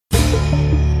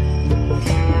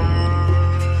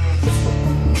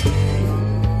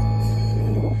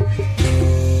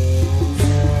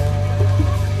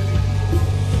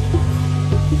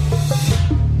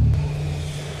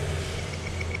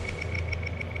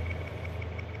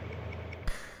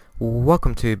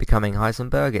Welcome to Becoming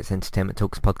Heisenberg. It's Entertainment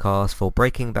Talks podcast for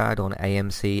Breaking Bad on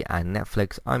AMC and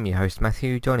Netflix. I'm your host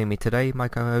Matthew. Joining me today, my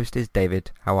co-host is David.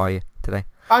 How are you today?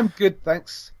 I'm good,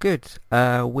 thanks. Good.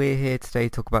 We're here today to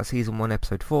talk about season 1,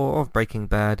 episode 4 of Breaking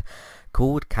Bad,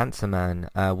 called Cancer Man.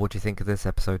 What do you think of this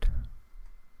episode?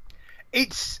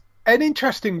 It's an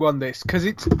interesting one, this, because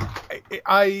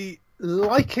I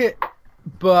like it,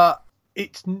 but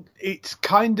it's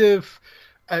kind of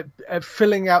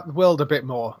filling out the world a bit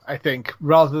more, I think,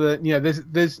 rather than,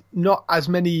 there's not as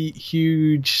many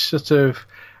huge sort of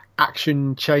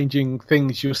action changing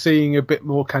things. You're seeing a bit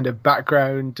more kind of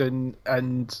background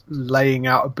and laying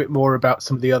out a bit more about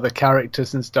some of the other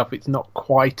characters and stuff. It's not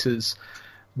quite as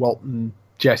Walton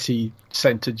Jesse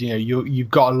centered. You've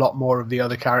got a lot more of the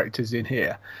other characters in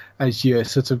here as you're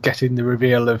sort of getting the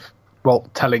reveal of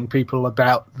Walt telling people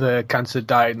about the cancer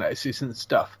diagnosis and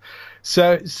stuff.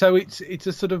 So it's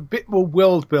a sort of bit more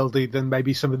world building than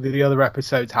maybe some of the other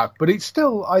episodes have, but it's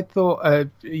still, I thought,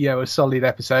 a solid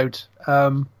episode.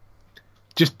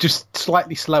 Just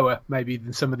slightly slower maybe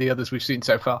than some of the others we've seen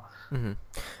so far. Mm-hmm.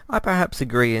 I perhaps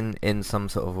agree in some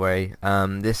sort of way.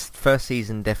 This first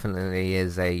season definitely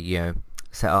is a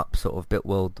set up sort of bit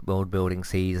world building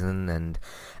season and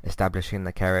establishing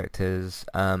the characters.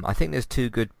 I think there's two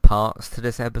good parts to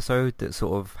this episode that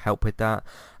sort of help with that.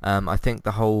 I think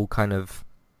the whole kind of,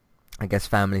 I guess,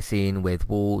 family scene with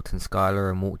Walt and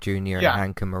Skyler and Walt Jr. and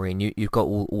Hank and Maureen, you've got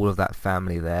all of that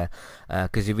family there,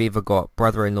 because you've either got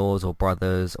brother-in-laws or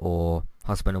brothers or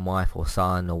husband and wife or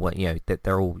son or what, that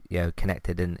they're all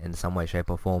connected in some way, shape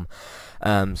or form.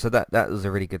 So that was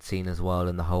a really good scene as well,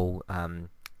 and the whole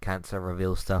cancer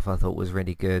reveal stuff I thought was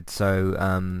really good.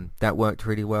 So that worked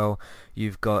really well.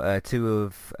 You've got two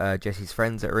of Jesse's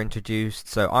friends that are introduced.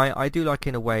 So I do like,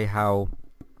 in a way, how,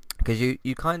 because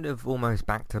you kind of almost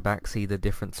back to back see the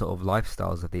different sort of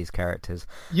lifestyles of these characters.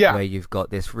 Yeah. Where you've got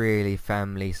this really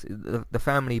the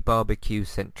family barbecue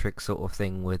centric sort of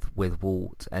thing with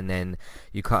Walt, and then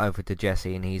you cut over to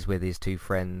Jesse and he's with his two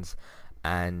friends,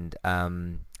 and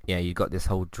you got this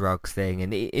whole drugs thing,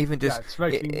 and even just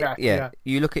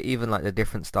you look at even like the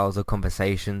different styles of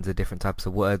conversations, the different types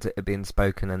of words that are being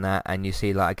spoken and that, and you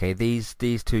see like, okay, these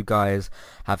two guys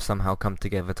have somehow come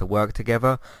together to work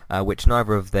together, which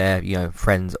neither of their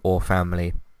friends or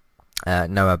family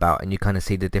know about, and you kind of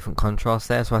see the different contrasts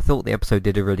there. So I thought the episode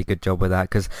did a really good job with that,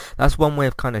 because that's one way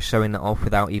of kind of showing it off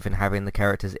without even having the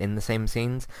characters in the same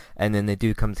scenes, and then they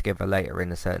do come together later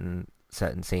in a certain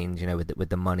scenes, with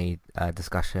the money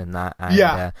discussion and that,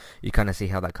 and you kind of see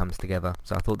how that comes together.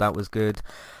 So I thought that was good.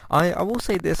 I will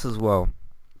say this as well,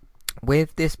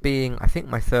 with this being, I think,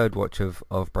 my third watch of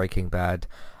Breaking Bad,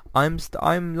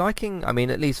 I'm liking, I mean,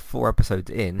 at least 4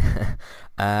 episodes in,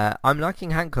 I'm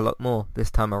liking Hank a lot more this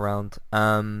time around.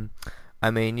 I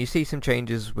mean, you see some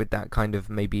changes with that kind of,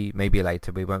 maybe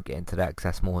later, we won't get into that because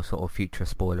that's more sort of future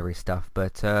spoilery stuff,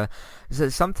 but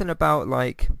there's something about,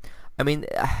 like, I mean,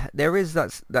 there is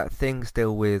that thing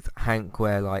still with Hank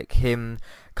where, like,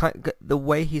 the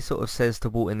way he sort of says to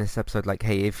Walt in this episode, like,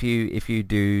 hey, if you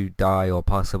do die or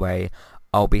pass away,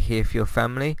 I'll be here for your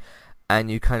family,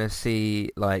 and you kind of see,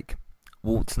 like,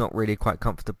 Walt's not really quite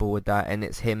comfortable with that, and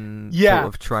it's him sort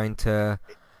of trying to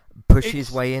push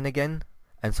his way in again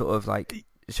and sort of, like,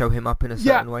 show him up in a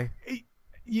certain way.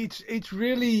 It's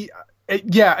really,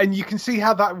 and you can see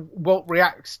how that Walt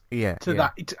reacts to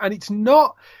that, and it's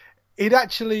not. It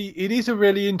is a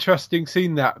really interesting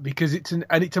scene, that, because it's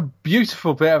a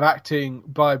beautiful bit of acting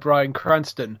by Bryan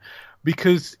Cranston,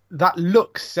 because that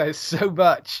look says so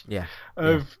much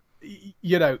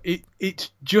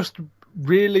it's just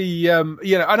really and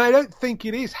I don't think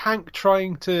it is Hank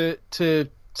trying to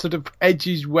sort of edge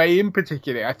his way in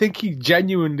particular. I think he's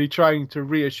genuinely trying to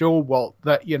reassure Walt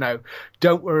that,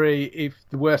 don't worry, if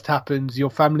the worst happens, your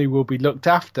family will be looked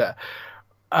after.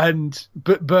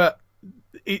 But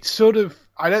it's sort of,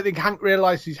 I don't think Hank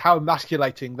realizes how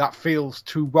emasculating that feels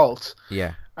to Walt.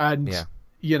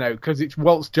 Because it's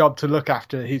Walt's job to look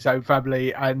after his own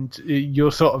family, and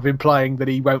you're sort of implying that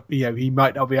he won't, he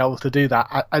might not be able to do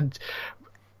that. And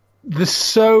there's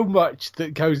so much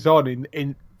that goes on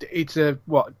in it's a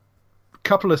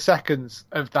couple of seconds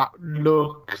of that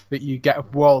look that you get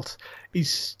of Walt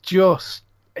is just,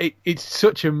 it's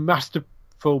such a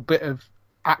masterful bit of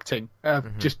acting,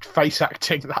 just face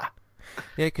acting that.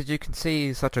 Yeah, because you can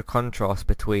see such a contrast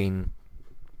between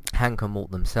Hank and Walt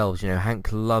themselves. Hank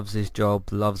loves his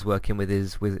job, loves working with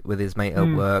his mate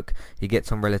at work. He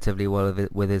gets on relatively well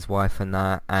with his wife and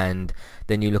that. And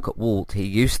then you look at Walt. He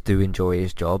used to enjoy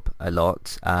his job a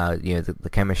lot. The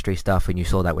chemistry stuff, and you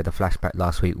saw that with the flashback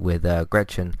last week with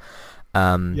Gretchen.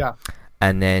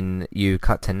 And then you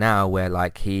cut to now where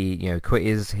like he, quit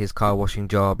his car washing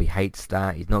job. He hates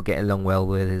that. He's not getting along well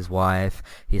with his wife.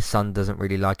 His son doesn't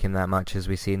really like him that much, as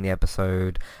we see in the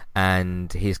episode.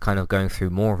 And he's kind of going through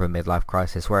more of a midlife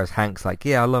crisis. Whereas Hank's like,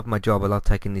 yeah, I love my job. I love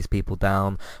taking these people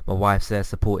down. My wife's there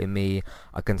supporting me.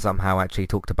 I can somehow actually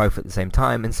talk to both at the same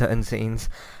time in certain scenes.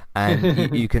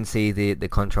 And you can see the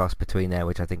contrast between there,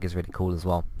 which I think is really cool as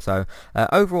well. So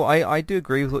overall, I do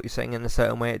agree with what you're saying in a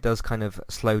certain way. It does kind of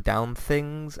slow down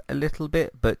things a little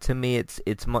bit, but to me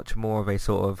it's much more of a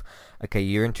sort of, okay,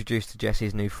 you're introduced to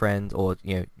Jesse's new friend, or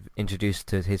introduced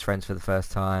to his friends for the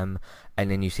first time,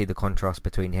 and then you see the contrast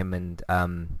between him and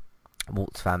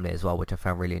Walt's family as well, which I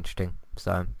found really interesting.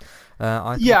 So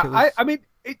I mean,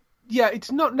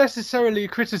 it's not necessarily a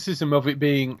criticism of it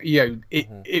being,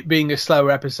 it being a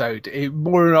slower episode.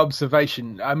 More an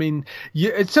observation. I mean,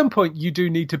 at some point you do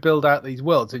need to build out these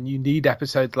worlds, and you need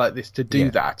episodes like this to do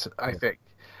that. I think.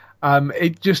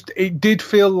 It did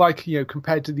feel like,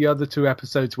 compared to the other two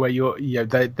episodes where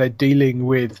they're dealing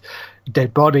with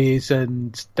dead bodies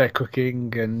and they're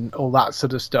cooking and all that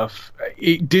sort of stuff.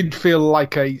 It did feel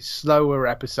like a slower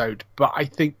episode, but I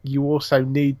think you also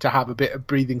need to have a bit of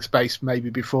breathing space maybe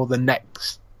before the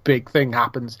next big thing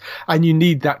happens, and you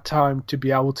need that time to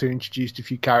be able to introduce a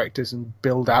few characters and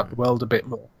build out the world a bit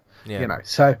more.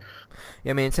 So.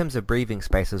 Yeah, I mean, in terms of breathing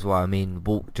space as well, I mean,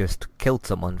 Walt just killed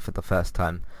someone for the first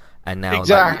time. And now,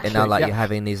 you're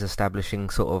having these establishing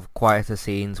sort of quieter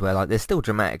scenes where, like, there's still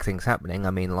dramatic things happening.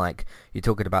 I mean, like, you're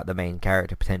talking about the main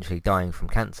character potentially dying from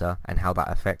cancer and how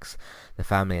that affects the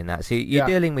family and that. So you're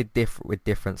dealing with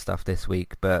different stuff this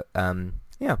week. But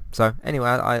So anyway,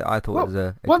 I thought it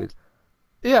was good.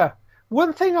 Yeah,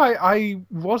 one thing I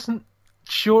wasn't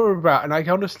sure about, and I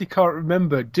honestly can't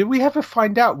remember. Did we ever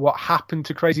find out what happened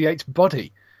to Crazy Eight's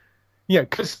body? Yeah,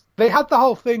 because they had the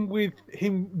whole thing with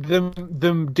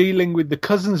them dealing with the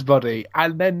cousin's body,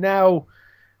 and then now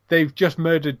they've just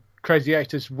murdered Crazy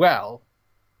Eight as well,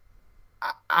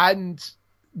 and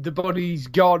the body's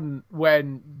gone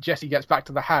when Jesse gets back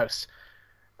to the house,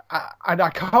 and I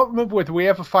can't remember whether we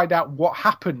ever find out what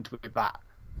happened with that.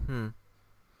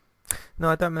 No,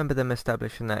 I don't remember them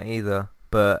establishing that either,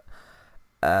 but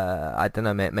I don't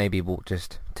know, maybe Walt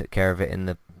just took care of it in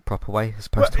the proper way as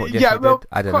opposed to what Jesse did.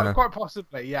 I don't know. Quite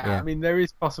possibly, yeah. I mean, there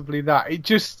is possibly that. It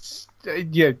just,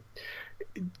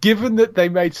 given that they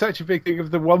made such a big thing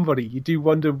of the one body, you do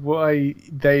wonder why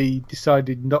they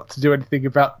decided not to do anything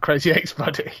about Crazy Eight's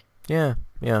body. Yeah,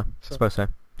 I suppose so.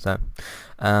 So,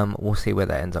 we'll see where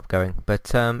that ends up going. But,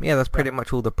 that's pretty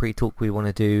much all the pre-talk we want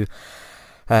to do.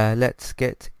 Let's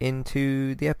get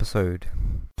into the episode.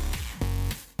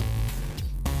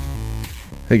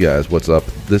 Hey guys, what's up?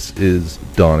 This is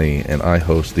Donnie, and I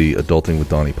host the Adulting with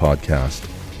Donnie podcast.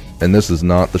 And this is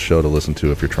not the show to listen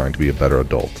to if you're trying to be a better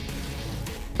adult.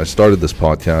 I started this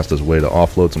podcast as a way to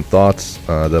offload some thoughts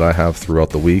that I have throughout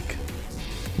the week.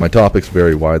 My topics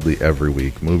vary widely every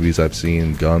week. Movies I've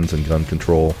seen, guns and gun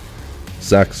control,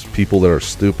 sex, people that are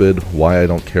stupid, why I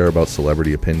don't care about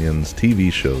celebrity opinions,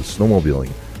 TV shows,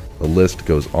 snowmobiling. The list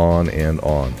goes on and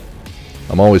on.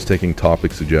 I'm always taking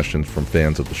topic suggestions from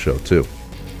fans of the show too.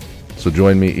 So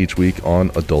join me each week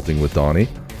on Adulting with Donnie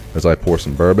as I pour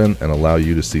some bourbon and allow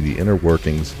you to see the inner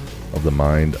workings of the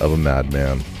mind of a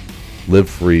madman. Live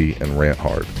free and rant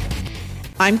hard.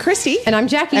 I'm Christy. And I'm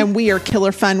Jackie. And we are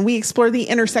Killer Fun. We explore the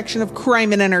intersection of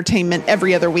crime and entertainment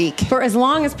every other week. For as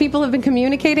long as people have been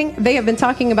communicating, they have been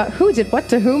talking about who did what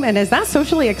to whom, and is that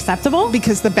socially acceptable?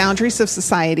 Because the boundaries of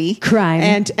society, crime,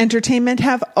 and entertainment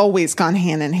have always gone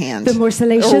hand in hand. The more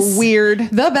salacious, or weird,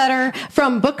 the better.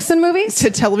 From books and movies to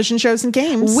television shows and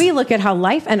games, we look at how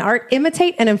life and art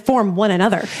imitate and inform one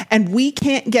another. And we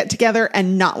can't get together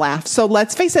and not laugh. So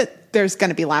let's face it, there's going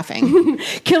to be laughing.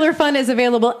 Killer Fun is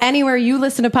available anywhere you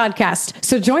listen to podcasts,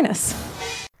 so join us.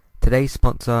 Today's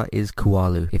sponsor is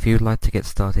Kualu. If you'd like to get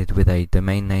started with a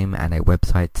domain name and a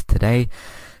website today,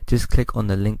 just click on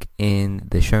the link in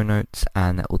the show notes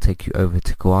and that will take you over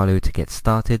to Kualu to get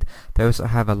started. They also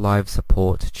have a live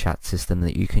support chat system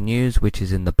that you can use, which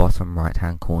is in the bottom right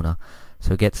hand corner.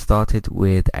 So get started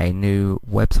with a new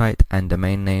website and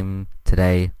domain name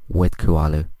today with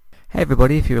Kualu. Hey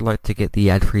everybody, if you would like to get the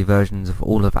ad-free versions of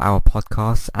all of our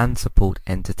podcasts and support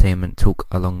Entertainment Talk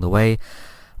along the way,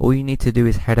 all you need to do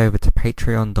is head over to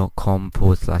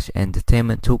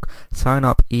patreon.com/entertainment talk. Sign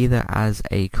up either as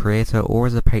a creator or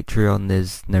as a Patreon,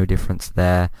 there's no difference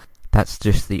there. That's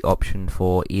just the option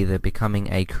for either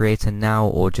becoming a creator now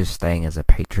or just staying as a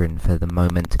patron for the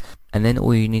moment. And then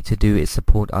all you need to do is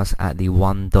support us at the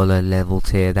 $1 level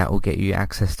tier. That will get you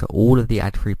access to all of the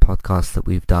ad-free podcasts that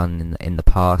we've done in the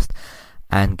past.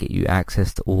 and get you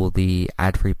access to all the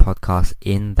ad-free podcasts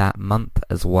in that month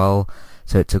as well.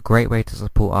 So it's a great way to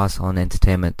support us on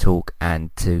Entertainment Talk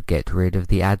and to get rid of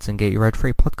the ads and get your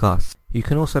ad-free podcasts. You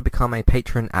can also become a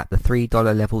patron at the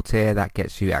 $3 level tier. That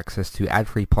gets you access to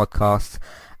ad-free podcasts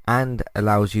and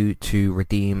allows you to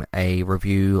redeem a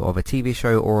review of a TV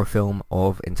show or a film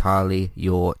of entirely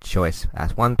your choice.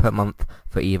 That's $1 per month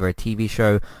for either a TV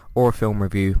show or a film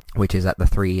review, which is at the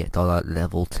 $3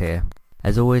 level tier.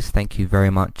 As always, thank you very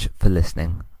much for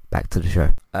listening. Back to the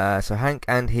show. So Hank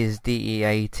and his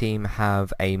DEA team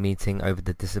have a meeting over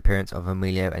the disappearance of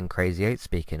Emilio and Crazy 8,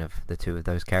 speaking of the two of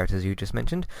those characters you just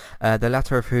mentioned, the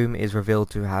latter of whom is revealed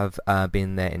to have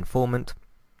been their informant.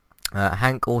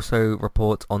 Hank also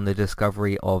reports on the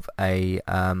discovery of a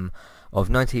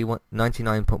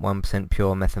 99.1%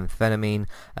 pure methamphetamine.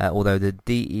 Although the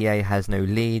DEA has no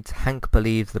leads, Hank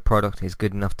believes the product is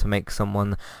good enough to make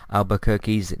someone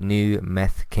Albuquerque's new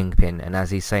meth kingpin. And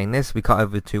as he's saying this, we cut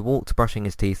over to Walt brushing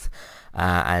his teeth.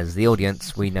 As the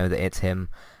audience, we know that it's him,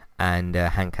 and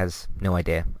Hank has no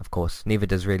idea, of course. Neither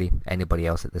does really anybody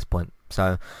else at this point.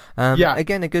 So,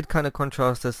 again, a good kind of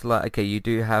contrast as to, like, okay, you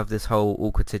do have this whole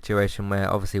awkward situation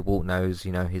where obviously Walt knows,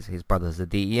 you know, his brother's a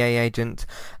DEA agent.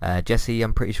 Jesse,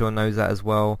 I'm pretty sure, knows that as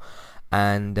well.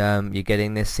 And you're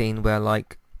getting this scene where,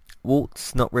 like,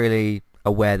 Walt's not really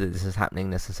aware that this is happening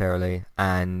necessarily.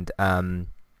 And,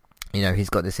 you know, he's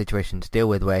got this situation to deal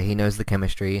with where he knows the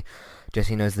chemistry,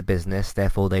 Jesse knows the business,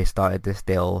 therefore they started this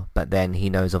deal, but then he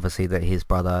knows obviously that his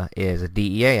brother is a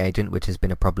DEA agent, which has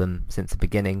been a problem since the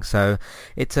beginning. So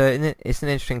it's an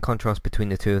interesting contrast between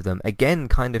the two of them. Again,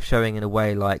 kind of showing in a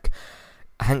way like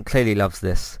Hank clearly loves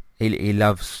this. He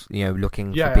loves, you know,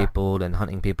 looking for people and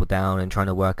hunting people down and trying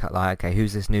to work out, like, okay,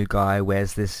 who's this new guy?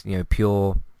 Where's this, you know,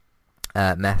 pure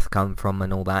meth come from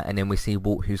and all that? And then we see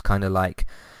Walt, who's kind of like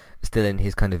still in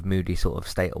his kind of moody sort of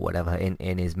state or whatever,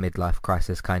 in his midlife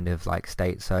crisis kind of like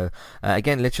state. So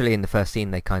again, literally in the first scene,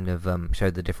 they kind of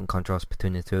showed the different contrast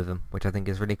between the two of them, which I think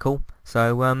is really cool.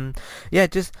 So yeah,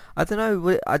 just I don't know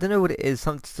what it is.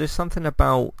 There's something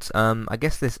about I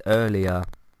guess this earlier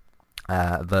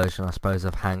version, I suppose,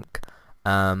 of Hank.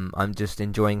 I'm just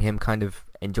enjoying him, kind of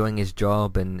enjoying his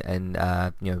job and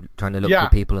you know, trying to look for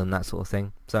people and that sort of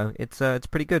thing. So it's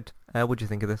pretty good. What do you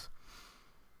think of this?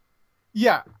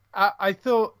 Yeah, I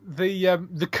thought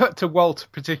the cut to Walt,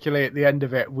 particularly at the end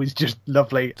of it, was just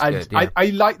lovely. And good, yeah. I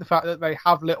like the fact that they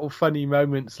have little funny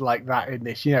moments like that in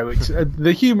this. You know, it's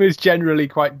the humour is generally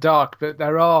quite dark, but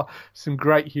there are some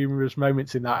great humorous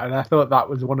moments in that, and I thought that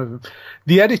was one of them.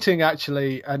 The editing,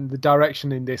 actually, and the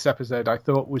direction in this episode, I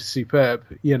thought was superb.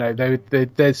 You know,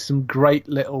 there's some great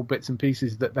little bits and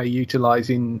pieces that they utilise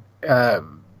in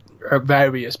at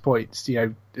various points, you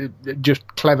know, just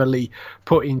cleverly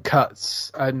put in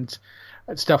cuts and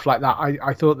stuff like that.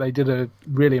 I thought they did a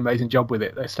really amazing job with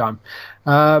it this time.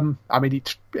 I mean,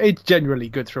 it's generally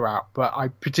good throughout, but I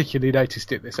particularly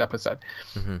noticed it this episode.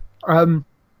 Mm-hmm.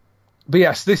 But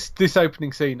yes, this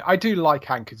opening scene, I do like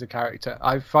Hank as a character.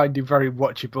 I find him very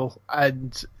watchable,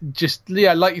 and just,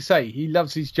 yeah, like you say, he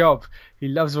loves his job. He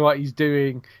loves what he's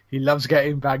doing. He loves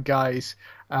getting bad guys.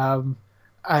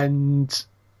 And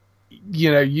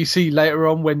you know, you see later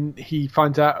on when he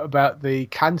finds out about the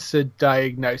cancer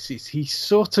diagnosis, he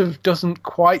sort of doesn't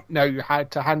quite know how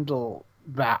to handle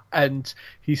that, and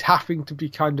he's having to be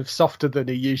kind of softer than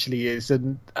he usually is,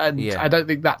 and I don't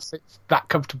think that sits that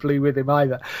comfortably with him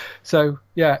either. So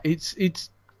yeah, it's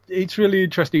really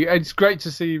interesting. It's great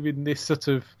to see him in this sort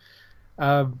of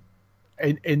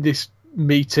in this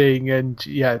meeting, and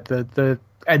yeah, the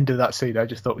end of that scene I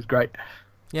just thought was great.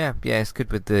 Yeah, it's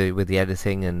good with the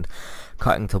editing and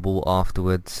cutting to Walt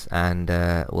afterwards and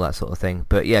all that sort of thing.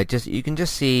 But yeah, just you can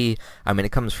just see. I mean,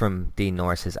 it comes from Dean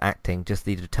Norris's acting, just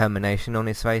the determination on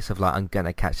his face of like, I'm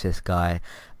gonna catch this guy,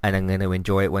 and I'm gonna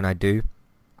enjoy it when I do.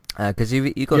 Because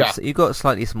you got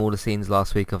slightly smaller scenes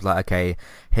last week of like, okay,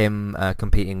 him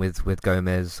competing with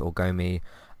Gomez or Gomi.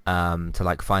 To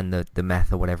like find the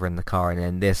meth or whatever in the car, and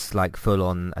then this like full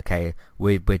on, okay,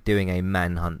 we're doing a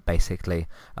manhunt basically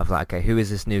of like, okay, who is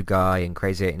this new guy? And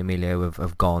Crazy 8 and Emilio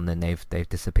have gone and they've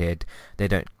disappeared. They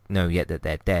don't know yet that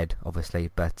they're dead, obviously,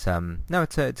 but no,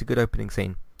 it's a good opening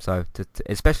scene. So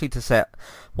especially to set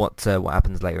what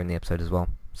happens later in the episode as well.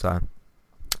 So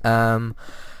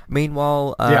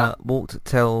meanwhile, Walt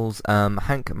tells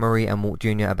Hank, Marie, and Walt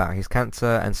Jr. about his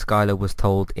cancer, and Skylar was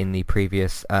told in the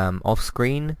previous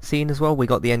off-screen scene as well. We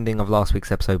got the ending of last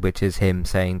week's episode, which is him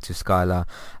saying to Skylar,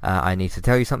 I need to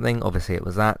tell you something. Obviously it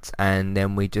was that, and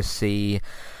then we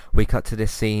cut to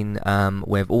this scene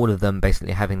with all of them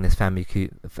basically having this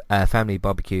family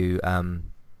barbecue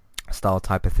style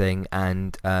type of thing,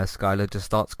 and Skylar just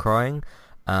starts crying,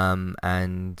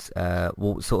 and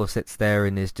Walt sort of sits there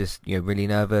and is just really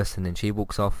nervous, and then she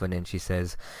walks off, and then she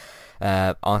says,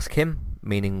 ask him,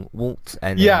 meaning Walt,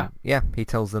 and he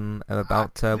tells them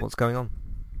about what's going on.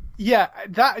 Yeah,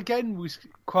 that again was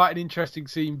quite an interesting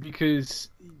scene because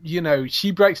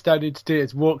she breaks down into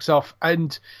tears, walks off,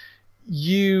 and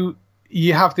you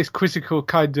have this quizzical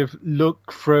kind of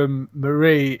look from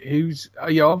Marie, who's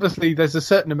obviously there's a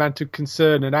certain amount of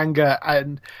concern and anger,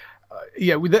 and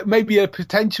with maybe a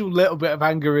potential little bit of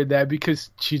anger in there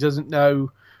because she doesn't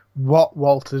know what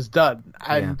Walt has done.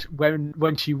 And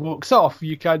when she walks off,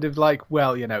 you kind of like,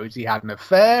 well, has he had an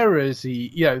affair? Is he,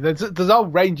 there's a whole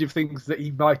range of things that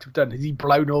he might have done. Has he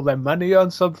blown all their money on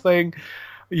something?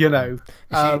 It's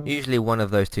usually one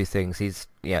of those two things. He's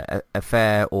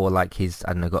affair, or like he's,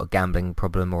 I don't know, got a gambling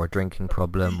problem or a drinking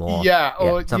problem, or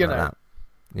or something like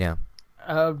that.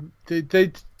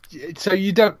 So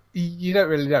you don't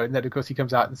really know, and then of course he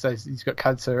comes out and says he's got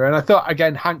cancer. And I thought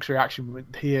again Hank's reaction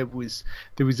here was,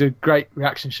 there was a great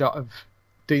reaction shot of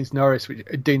Dean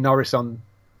Norris on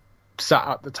sat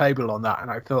at the table on that, and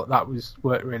I thought that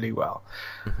worked really well.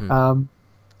 Mm-hmm.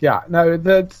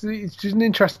 It's just an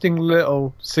interesting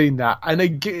little scene that,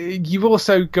 and you've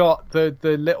also got the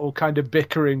little kind of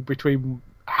bickering between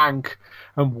Hank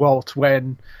and Walt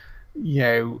when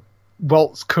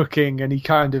Walt's cooking and he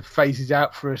kind of phases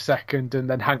out for a second, and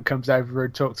then Hank comes over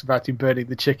and talks about him burning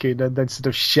the chicken, and then sort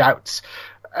of shouts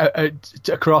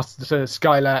across to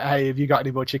Skylar, "Hey, have you got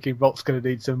any more chicken? Walt's going to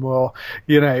need some more."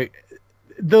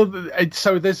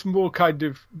 So there's more kind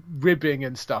of ribbing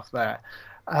and stuff there,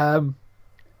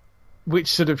 which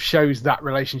sort of shows that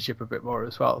relationship a bit more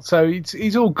as well. So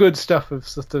it's all good stuff of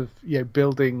sort of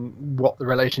building what the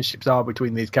relationships are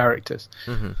between these characters.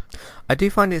 Mm-hmm. I do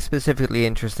find it specifically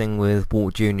interesting with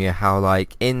Walt Jr. how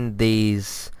like in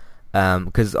these,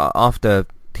 because after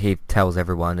he tells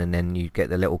everyone, and then you get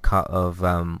the little cut of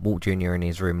Walt Jr. in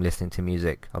his room listening to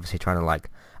music, obviously trying to like,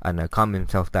 I don't know, calm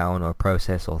himself down or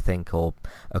process or think, or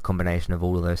a combination of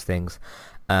all of those things,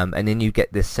 and then you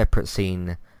get this separate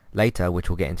scene later, which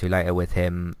we'll get into later, with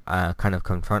him kind of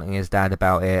confronting his dad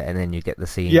about it, and then you get the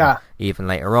scene even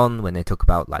later on when they talk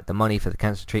about like the money for the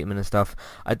cancer treatment and stuff.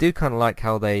 I do kind of like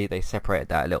how they separated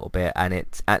that a little bit, and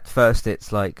it's at first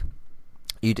it's like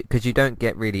because you don't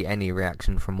get really any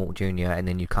reaction from Walt Jr., and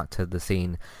then you cut to the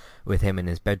scene with him in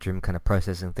his bedroom kind of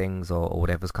processing things or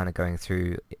whatever's kind of going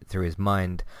through his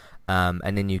mind,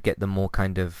 and then you get the more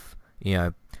kind of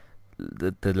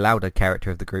the louder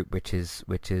character of the group, which is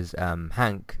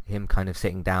Hank, him kind of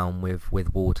sitting down with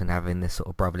Walt and having this sort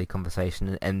of brotherly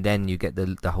conversation, and then you get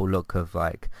the whole look of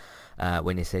like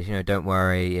when he says, don't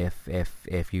worry,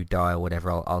 if you die or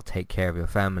whatever, I'll take care of your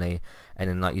family. And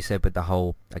then like you said, with the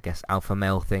whole, I guess, alpha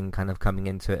male thing kind of coming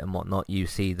into it and whatnot, you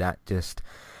see that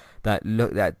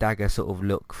that dagger sort of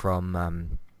look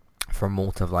from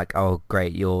Walt of like, oh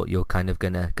great, you're kind of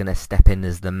gonna step in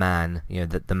as the man,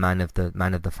 the man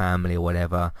of the family or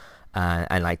whatever,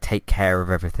 and like take care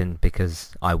of everything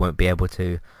because I won't be able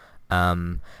to,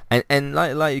 and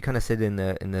like you kind of said in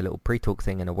the little pre-talk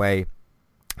thing, in a way,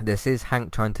 this is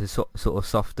Hank trying to sort of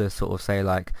softer sort of say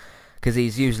like, because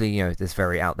he's usually this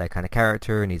very out there kind of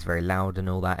character, and he's very loud and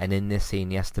all that, and in this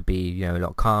scene he has to be a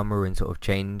lot calmer and sort of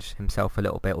change himself a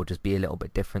little bit, or just be a little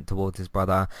bit different towards his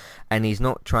brother. And he's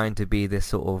not trying to be this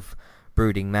sort of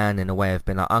brooding man in a way of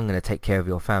being like, I'm going to take care of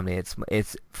your family. It's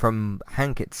from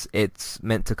Hank, it's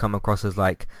meant to come across as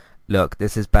like, look,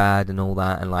 this is bad and all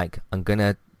that, and like, I'm going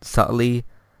to subtly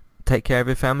take care of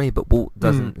your family, but Walt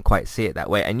doesn't quite see it that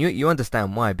way. And you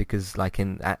understand why, because like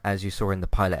as you saw in the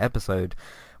pilot episode,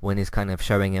 when he's kind of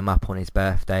showing him up on his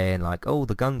birthday and like, oh,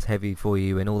 the gun's heavy for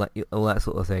you and all that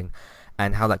sort of thing,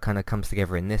 and how that kind of comes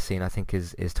together in this scene, I think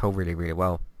is told really, really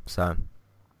well. So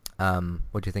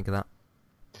what do you think of that?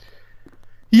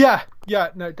 Yeah,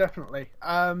 no, definitely.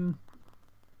 No,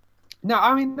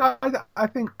 I mean, I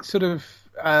think sort of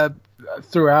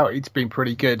throughout it's been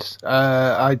pretty good.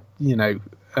 And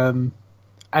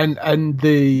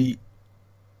the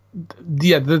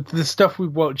stuff with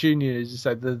Walt Jr., as you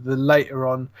said, the later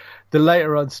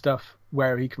on stuff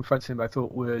where he confronts him, I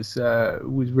thought was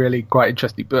really quite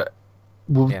interesting. But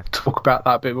we'll talk about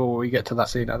that a bit more when we get to that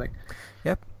scene, I think.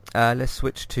 Yep. Let's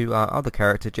switch to our other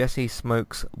character. Jesse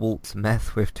smokes Walt's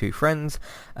meth with two friends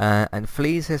and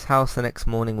flees his house the next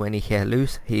morning when he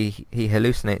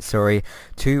hallucinates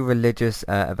two religious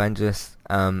evangelists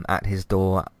at his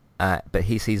door. But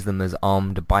he sees them as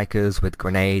armed bikers with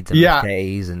grenades and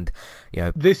machetes, and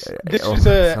this was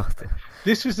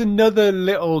This was another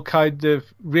little kind of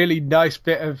really nice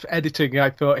bit of editing, I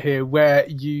thought, here, where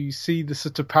you see the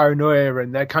sort of paranoia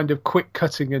and they're kind of quick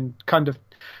cutting and kind of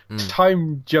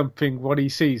time jumping what he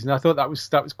sees. And I thought that was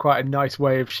quite a nice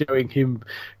way of showing him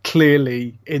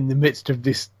clearly in the midst of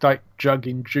this like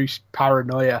drug-induced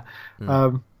paranoia.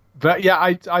 But yeah,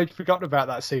 I'd forgotten about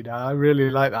that scene. I really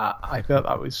like that. I thought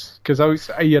that was because I was,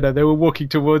 they were walking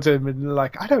towards him and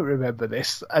like, I don't remember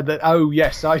this. And then, oh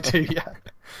yes, I do. Yeah.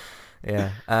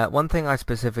 Yeah. One thing I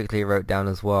specifically wrote down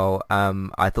as well,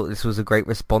 I thought this was a great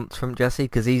response from Jesse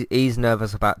because he's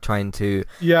nervous about trying to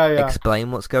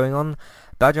explain what's going on.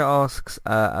 Badger asks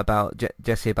about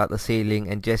Jesse about the ceiling,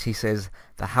 and Jesse says,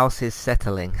 "The house is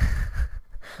settling."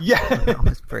 Yeah. That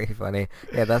was pretty funny.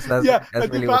 Yeah, that's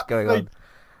really what's going on.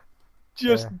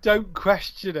 Just don't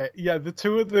question it. Yeah, the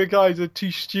two of the guys are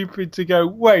too stupid to go,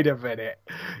 wait a minute.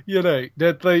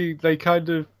 They kind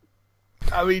of...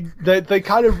 I mean, they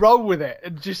kind of roll with it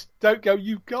and just don't go,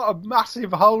 you've got a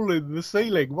massive hole in the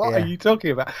ceiling. What are you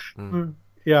talking about?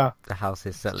 Yeah. The house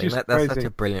is settling. That's such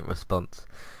a brilliant response.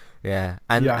 Yeah.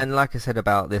 And like I said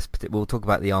about this, we'll talk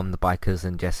about the bikers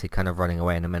and Jesse kind of running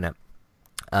away in a minute.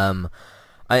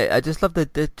 I just love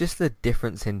the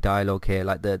difference in dialogue here,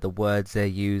 like the words they're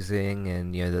using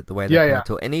and the way they're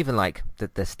talk, and even like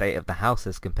the state of the house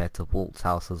as compared to Walt's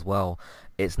house as well.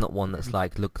 It's not one that's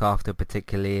like looked after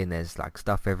particularly, and there's like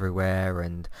stuff everywhere,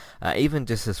 and even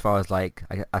just as far as like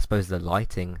I suppose the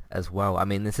lighting as well. I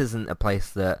mean, this isn't a place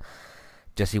that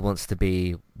Jesse wants to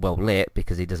be well lit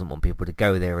because he doesn't want people to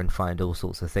go there and find all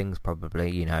sorts of things.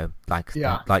 Probably, like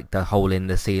the hole in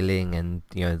the ceiling and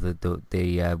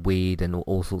the weed and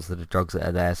all sorts of the drugs that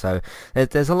are there. So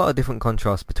there's a lot of different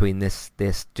contrast between this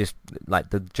just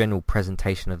like the general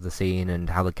presentation of the scene and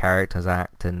how the characters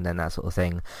act and that sort of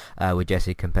thing with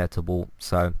Jesse compared to Walt.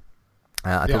 So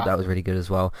I thought that was really good as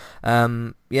well.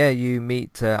 You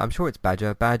meet I'm sure it's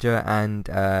Badger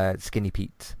and Skinny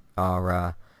Pete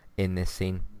are in this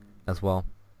scene as well.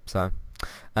 So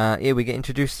we get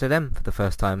introduced to them for the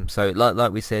first time. So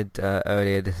like we said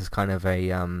earlier, this is kind of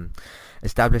a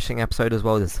establishing episode as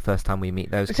well. This is the first time we meet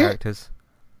those characters.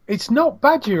 It's not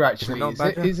Badger actually. Is it not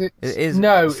Badger? Is it? It is.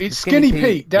 No, it's Skinny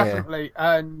Pete definitely.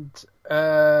 Yeah. And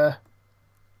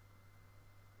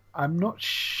I'm not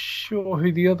sure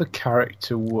who the other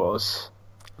character was.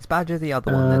 Is Badger the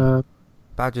other one then?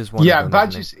 Badger's one of them,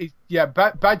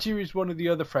 Badger is one of the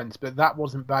other friends, but that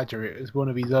wasn't Badger. It was one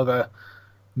of his other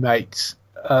mates.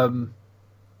 But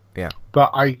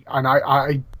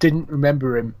I didn't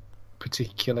remember him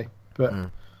particularly. But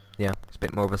it's a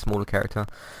bit more of a smaller character.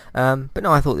 But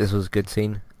no, I thought this was a good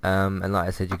scene. And like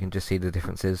I said, you can just see the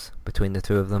differences between the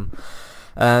two of them.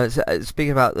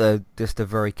 Speaking about the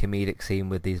very comedic scene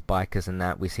with these bikers and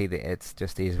that, we see that it's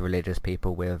just these religious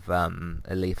people with a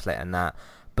leaflet and that.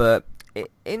 But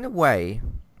in a way,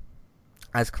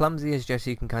 as clumsy as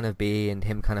Jesse can kind of be, and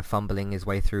him kind of fumbling his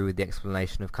way through with the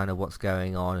explanation of kind of what's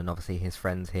going on, and obviously his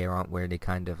friends here aren't really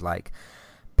kind of like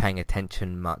paying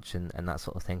attention much and that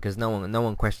sort of thing, because no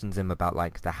one questions him about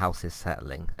like the house is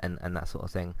settling and that sort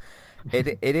of thing.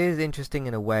 It is interesting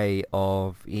in a way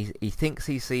of he thinks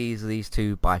he sees these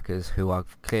two bikers who are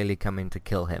clearly coming to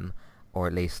kill him, or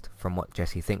at least from what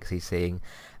Jesse thinks he's seeing.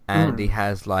 And he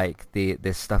has like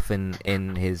this stuff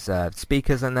in his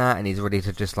speakers and that, and he's ready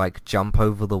to just like jump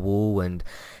over the wall, and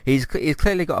he's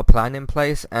clearly got a plan in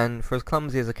place. And for as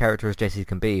clumsy as a character as Jesse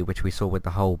can be, which we saw with the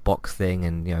whole box thing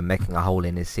and making a hole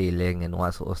in his ceiling and all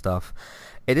that sort of stuff,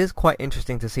 it is quite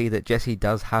interesting to see that Jesse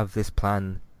does have this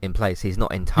plan in place. He's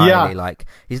not entirely like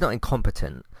he's not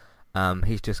incompetent.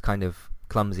 He's just kind of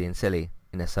clumsy and silly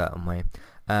in a certain way.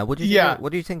 What do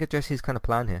you think of Jesse's kind of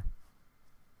plan here?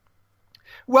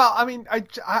 Well, I mean, I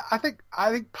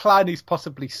think plan is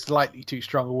possibly slightly too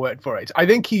strong a word for it. I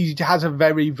think he has a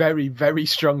very, very, very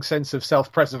strong sense of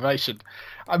self-preservation,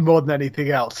 more than anything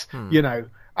else.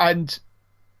 And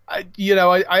I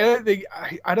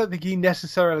don't think he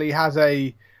necessarily has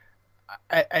a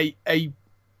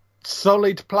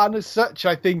solid plan as such.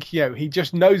 I think he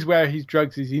just knows where his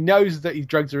drugs is. He knows that his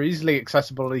drugs are easily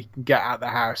accessible. He can get out of the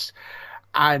house,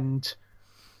 and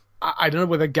I don't know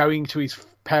whether going to his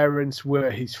parents were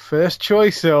his first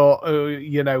choice or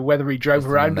whether he drove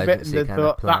around a bit and then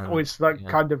thought that was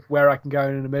kind of where I can go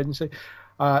in an emergency.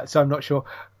 So I'm not sure.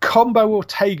 Combo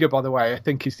Ortega, by the way, I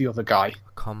think is the other guy.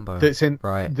 Combo. That's in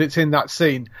that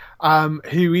scene.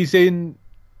 Who is in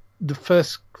the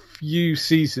first few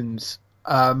seasons,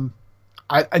 and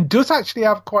does actually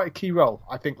have quite a key role,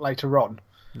 I think, later on.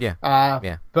 Yeah.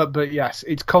 But yes,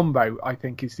 it's Combo, I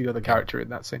think, is the other character in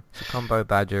that scene. So Combo,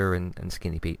 Badger, and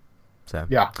Skinny Pete. So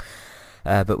yeah.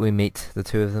 But we meet the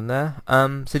two of them there.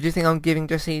 So do you think I'm giving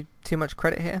Jesse too much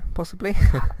credit here, possibly?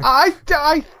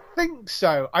 I think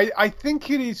so. I think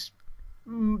it is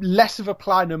less of a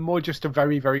plan and more just a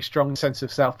very, very strong sense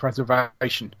of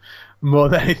self-preservation more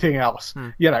than anything else.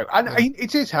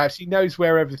 It's his house. He knows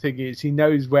where everything is. He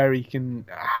knows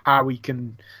how he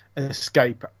can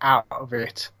escape out of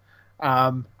it.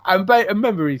 And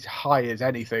remember, he's high as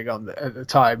anything at the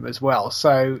time as well.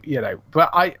 So, but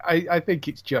I think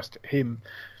it's just him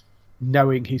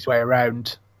knowing his way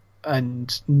around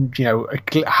and,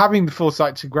 having the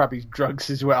foresight to grab his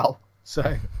drugs as well.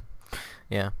 So,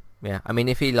 yeah. I mean,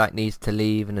 if he needs to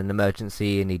leave in an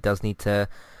emergency and he does need to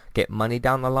get money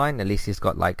down the line, at least he's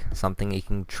got something he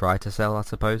can try to sell, I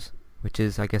suppose, which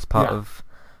is, I guess, part of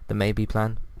the maybe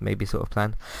sort of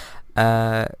plan.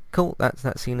 Cool, that's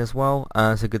that scene as well.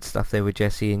 So good stuff there with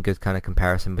Jesse, and good kind of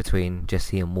comparison between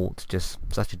Jesse and Walt. Just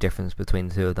such a difference between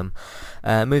the two of them.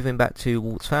 Moving back to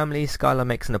Walt's family, Skylar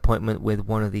makes an appointment with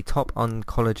one of the top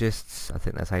oncologists, I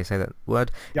think that's how you say that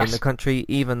word, in the country,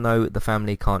 even though the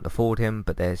family can't afford him,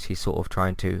 but she's sort of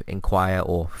trying to inquire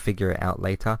or figure it out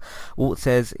later. Walt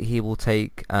says he will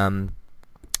take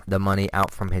the money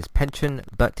out from his pension,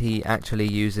 but he actually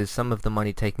uses some of the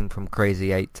money taken from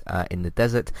Crazy 8 in the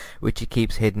desert, which he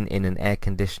keeps hidden in an air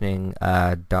conditioning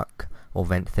duct or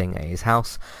vent thing at his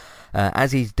house.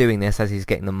 As he's doing this, as he's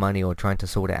getting the money or trying to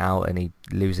sort it out, and he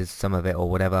loses some of it or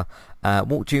whatever,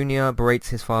 Walt Jr. berates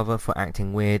his father for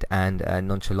acting weird and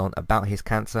nonchalant about his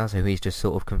cancer, so he's just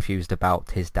sort of confused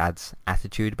about his dad's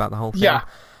attitude about the whole thing.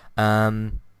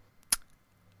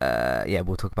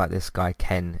 We'll talk about this guy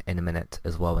Ken in a minute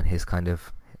as well, and his kind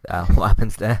of what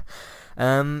happens there.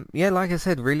 Like I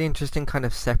said, really interesting kind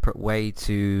of separate way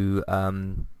to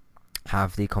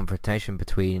have the confrontation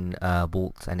between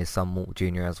Walt and his son Walt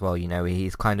Jr. as well.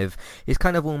 He's kind of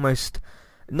almost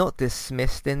not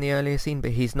dismissed in the earlier scene,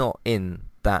 but he's not in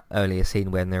that earlier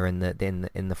scene when they're in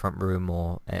the front room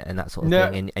and that sort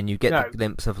of thing, and you get the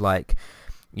glimpse of like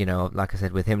I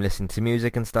said, with him listening to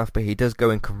music and stuff, but he does go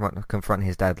and confront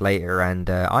his dad later, and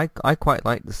I quite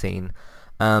like the scene,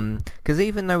 because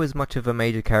even though as much of a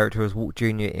major character as Walt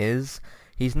Jr. is,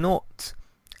 he's not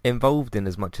involved in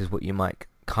as much as what you might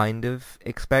kind of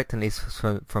expect, at least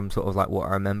from sort of what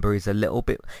I remember. He's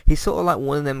sort of like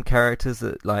one of them characters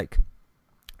that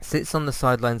sits on the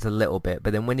sidelines a little bit,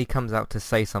 but then when he comes out to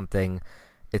say something,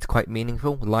 it's quite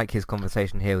meaningful, like his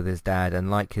conversation here with his dad,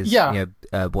 and like his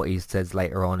what he says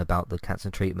later on about the cancer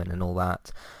treatment and all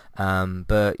that.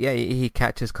 But he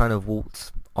catches kind of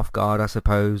Walt off guard, I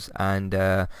suppose, and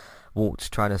Walt's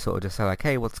trying to sort of just say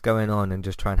hey, what's going on, and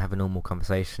just try and have a normal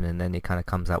conversation, and then he kind of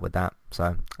comes out with that.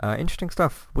 So interesting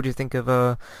stuff. What do you think of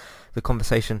the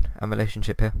conversation and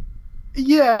relationship here?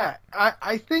 Yeah,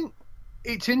 I think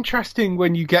it's interesting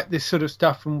when you get this sort of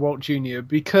stuff from Walt Jr.,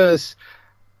 because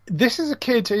this is a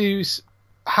kid who's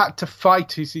had to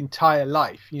fight his entire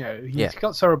life. He's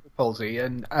got cerebral palsy,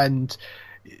 and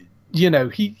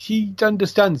he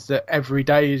understands that every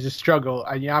day is a struggle,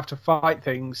 and you have to fight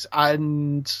things.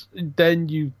 And then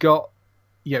you've got,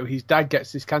 his dad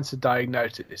gets this cancer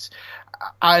diagnosis,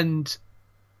 and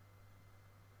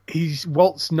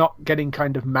Walt's not getting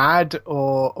kind of mad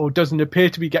or doesn't appear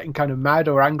to be getting kind of mad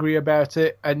or angry about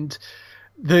it. And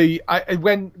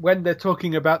when they're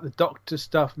talking about the doctor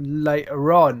stuff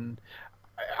later on,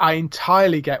 I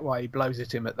entirely get why he blows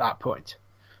at him at that point,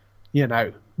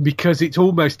 because it's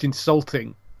almost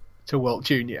insulting to Walt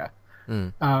Jr.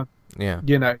 I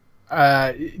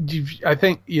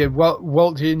think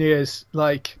Walt Jr. is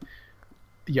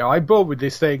I'm bored with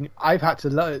this thing. I've had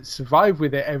to survive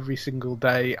with it every single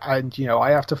day, and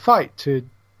I have to fight to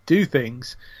do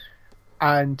things,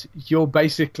 and you're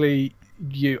basically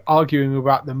arguing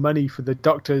about the money for the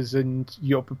doctors, and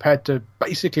you're prepared to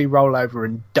basically roll over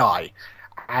and die,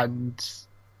 and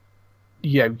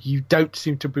you don't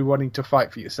seem to be wanting to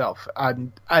fight for yourself,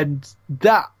 and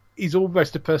that is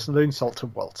almost a personal insult to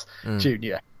Walt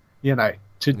Jr.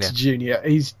 To Junior.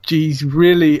 He's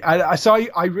really, so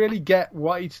I really get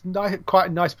why it's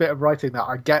quite a nice bit of writing that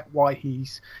I get why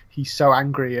he's so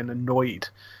angry and annoyed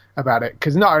about it,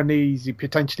 because not only is he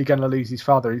potentially going to lose his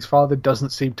father doesn't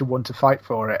seem to want to fight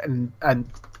for it, and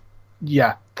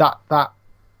that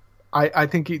I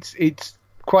think it's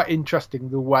quite interesting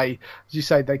the way, as you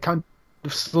say, they kind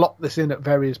of slot this in at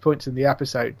various points in the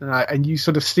episode, and you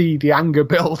sort of see the anger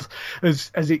build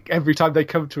as every time they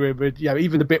come to him, and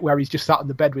even the bit where he's just sat on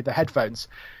the bed with the headphones,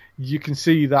 you can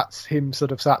see that's him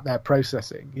sort of sat there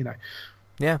processing.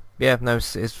 No,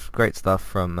 it's great stuff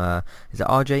from is it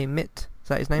RJ Mitt? Is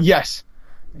that his name? Yes.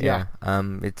 Yeah.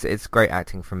 It's great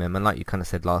acting from him, and like you kind of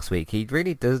said last week, he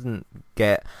really doesn't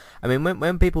get. I mean,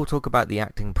 when people talk about the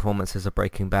acting performances of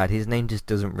Breaking Bad, his name just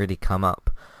doesn't really come up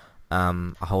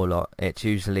a whole lot. It's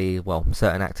usually, well,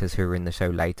 certain actors who are in the show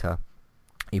later.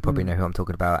 You probably know who I'm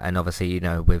talking about, and obviously you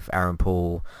know with Aaron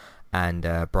Paul and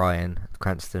Bryan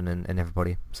Cranston and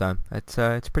everybody. So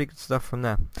it's pretty good stuff from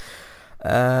there.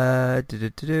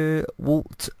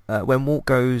 Walt, when Walt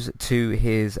goes to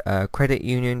his credit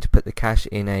union to put the cash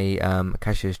in a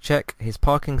cashier's check, his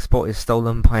parking spot is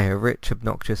stolen by a rich,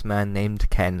 obnoxious man named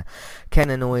Ken. Ken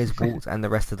annoys Walt and the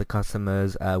rest of the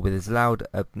customers with his loud,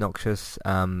 obnoxious,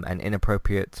 and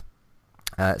inappropriate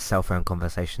cell phone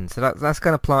conversation. So that's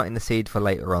kind of planting the seed for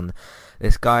later on.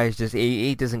 This guy is just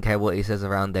he doesn't care what he says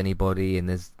around anybody, and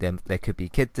there could be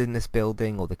kids in this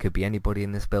building, or there could be anybody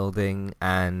in this building,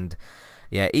 and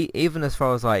yeah, even as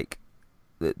far as like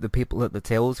the people at the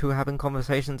tills who are having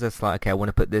conversations, it's like, okay, I want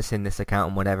to put this in this account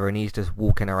and whatever, and he's just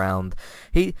walking around.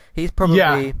 He's probably.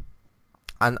 Yeah.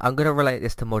 And I'm going to relate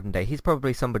this to modern day. He's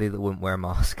probably somebody that wouldn't wear a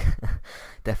mask.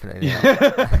 Definitely.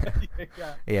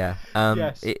 Yeah.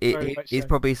 Yes, he's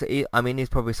probably. I mean, he's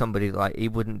probably somebody like he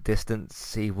wouldn't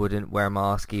distance. He wouldn't wear a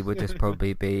mask. He would just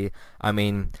probably be. I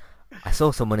mean, I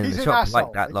saw someone in the shop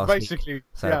like that last basically, week.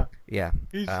 So yeah.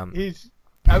 He's.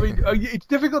 I mean, it's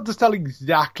difficult to tell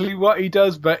exactly what he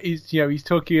does, but he's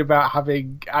talking about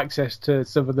having access to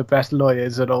some of the best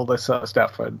lawyers and all this sort of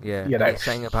stuff, and he's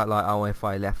saying about like, oh, if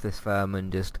I left this firm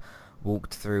and just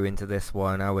walked through into this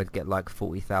one, I would get like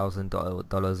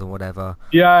 $40,000 or whatever.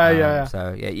 Yeah.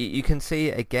 So yeah, you can see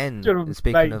it again.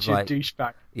 Speaking of like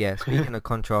douchebag. Yeah, speaking of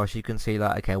contrast, you can see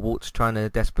like, okay, Walt's trying to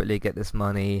desperately get this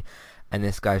money. And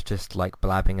this guy's just like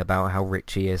blabbing about how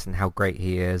rich he is and how great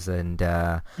he is, and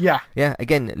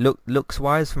again, looks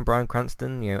wise from Bryan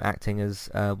Cranston, acting as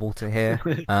Walter here.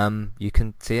 You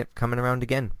can see it coming around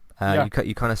again.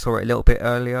 You kind of saw it a little bit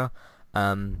earlier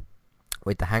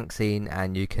with the Hank scene,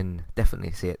 and you can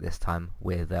definitely see it this time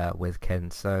with Ken.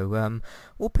 So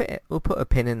we'll put a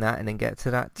pin in that and then get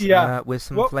to that with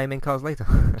some flaming cars later.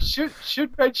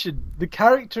 should mention the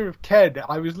character of Ken.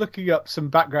 I was looking up some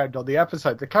background on the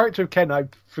episode. The character of Ken,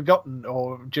 I've forgotten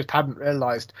or just hadn't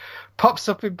realised, pops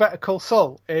up in Better Call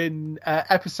Saul in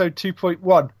episode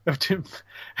 2.1 of Tim.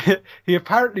 He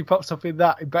apparently pops up in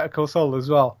Better Call Saul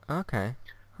as well. Okay.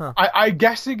 Huh. I'm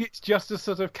guessing it's just a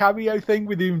sort of cameo thing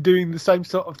with him doing the same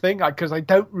sort of thing, because I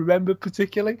don't remember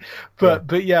particularly.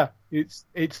 But yeah, it's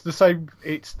the same.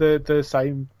 It's the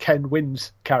same Ken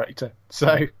Wins character.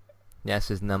 So yes,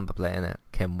 his number plate in it.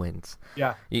 Ken Wins.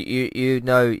 Yeah. You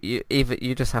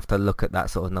just have to look at that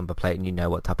sort of number plate and you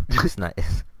know what type of person that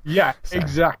is. Yeah, so,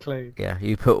 exactly. Yeah,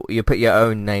 you put your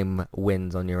own name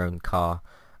Wins on your own car,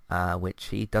 which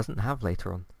he doesn't have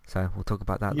later on. So we'll talk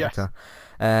about that later.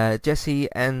 Jesse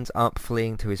ends up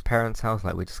fleeing to his parents' house,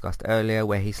 like we discussed earlier,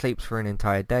 where he sleeps for an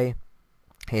entire day.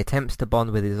 He attempts to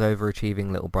bond with his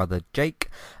overachieving little brother, Jake.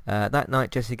 That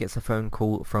night, Jesse gets a phone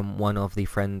call from one of the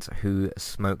friends who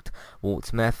smoked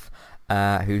Walt's meth,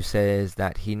 who says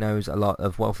that he knows a lot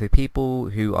of wealthy people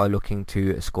who are looking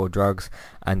to score drugs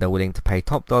and are willing to pay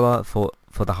top dollar for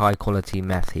the high-quality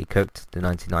meth he cooked, the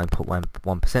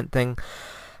 99.1% thing.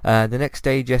 The next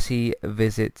day, Jesse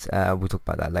visits. We'll talk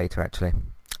about that later, actually.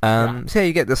 So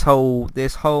you get this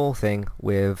whole thing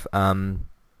with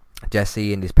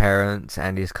Jesse and his parents,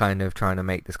 and he's kind of trying to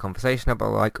make this conversation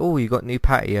about like, oh, you got a new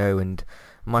patio, and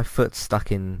my foot's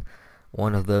stuck in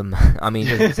one of them. I mean,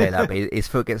 he doesn't say that, but his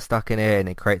foot gets stuck in it, and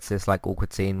it creates this like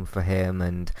awkward scene for him.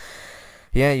 And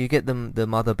yeah, you get the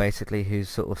mother basically who's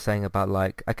sort of saying about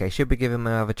like, okay, should we give him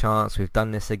another chance? We've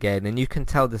done this again, and you can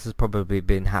tell this has probably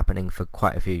been happening for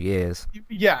quite a few years.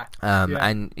 Yeah.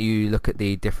 And you look at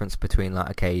the difference between like,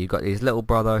 okay, you've got his little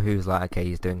brother who's like, okay,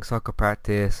 he's doing soccer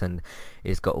practice and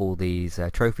he's got all these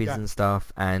trophies and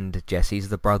stuff, and Jesse's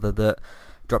the brother that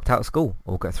dropped out of school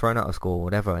or got thrown out of school or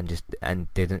whatever,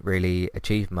 and didn't really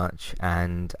achieve much.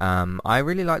 And I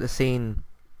really like the scene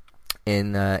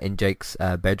in Jake's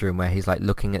bedroom where he's like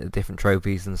looking at the different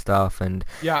trophies and stuff, and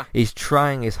he's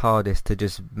trying his hardest to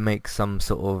just make some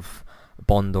sort of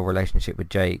bond or relationship with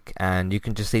Jake, and you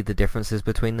can just see the differences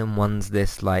between them. One's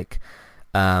this like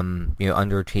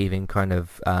underachieving kind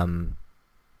of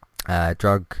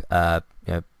drug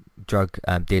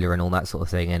dealer and all that sort of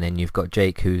thing, and then you've got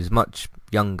Jake who's much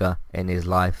younger in his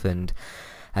life and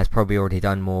has probably already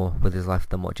done more with his life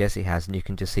than what Jesse has, and you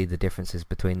can just see the differences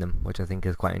between them, which I think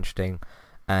is quite interesting.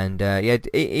 And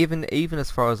even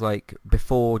as far as like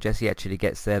before Jesse actually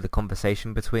gets there, the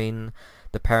conversation between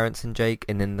the parents and Jake,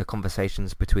 and then the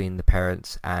conversations between the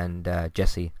parents and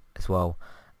Jesse as well.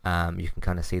 You can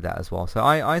kind of see that as well. So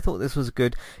I thought this was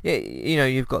good. You know,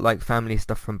 you've got like family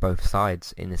stuff from both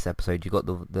sides in this episode. You've got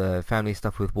the family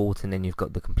stuff with Walt, and then you've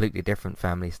got the completely different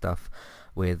family stuff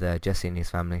with Jesse and his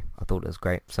family. I thought it was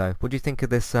great. So what do you think of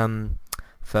this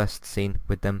first scene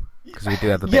with them? Because we do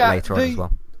have a bit later on as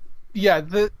well. Yeah,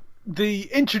 the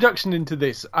introduction into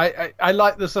this, I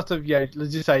like the sort of, let's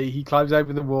just say he climbs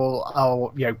over the wall,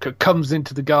 or comes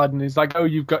into the garden, is like, oh,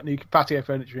 you've got new patio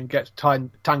furniture, and gets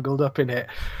tangled up in it,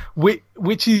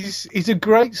 which is a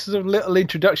great sort of little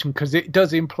introduction, because it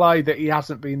does imply that he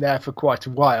hasn't been there for quite a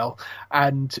while,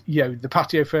 and the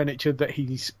patio furniture that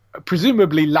he's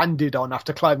presumably landed on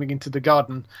after climbing into the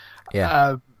garden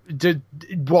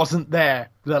wasn't there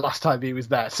the last time he was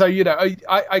there. So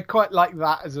I quite like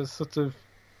that as a sort of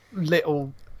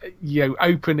little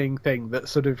opening thing that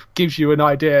sort of gives you an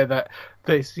idea that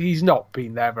he's not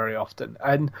been there very often.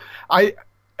 And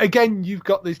you've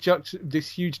got this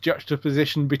huge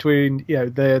juxtaposition between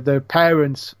the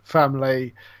parents'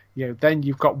 family, then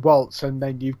you've got Waltz, and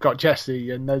then you've got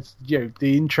Jesse, and there's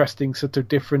the interesting sort of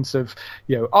difference of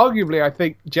arguably I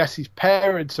think Jesse's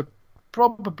parents are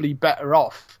probably better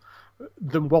off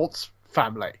than Walt's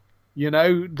family.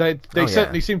 They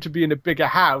certainly seem to be in a bigger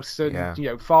house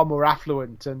and far more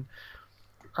affluent, and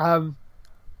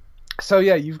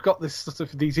you've got this sort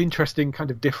of these interesting kind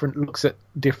of different looks at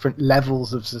different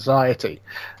levels of society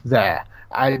there,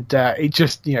 and it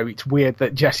just it's weird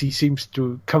that Jesse seems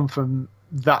to come from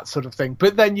that sort of thing,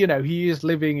 but then he is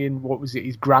living in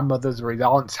his grandmother's or his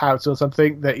aunt's house or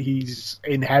something that he's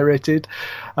inherited,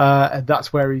 and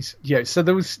that's where he's so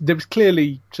there was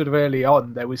clearly sort of early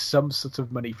on there was some sort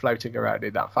of money floating around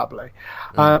in that family.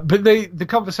 But the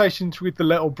conversations with the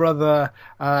little brother,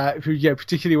 who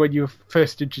particularly when you were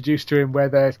first introduced to him, where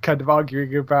they're kind of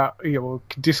arguing about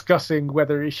discussing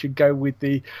whether he should go with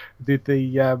the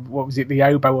the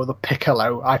oboe or the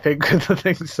piccolo, I think, are the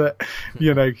things that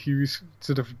he was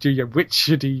sort of which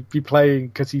should he be playing,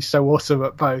 because he's so awesome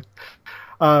at both,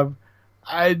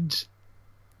 and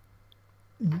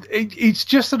it's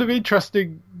just sort of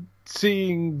interesting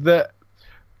seeing that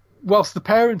whilst the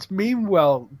parents mean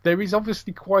well, there is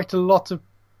obviously quite a lot of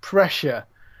pressure,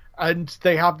 and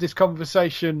they have this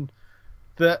conversation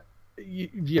that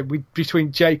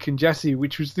between Jake and Jesse,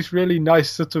 which was this really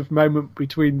nice sort of moment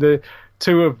between the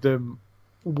two of them,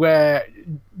 where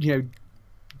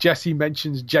Jesse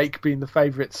mentions Jake being the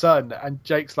favourite son, and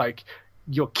Jake's like,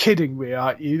 "You're kidding me,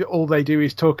 aren't you? All they do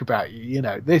is talk about you."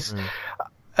 This.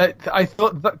 I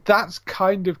thought that's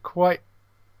kind of quite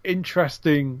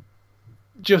interesting,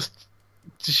 just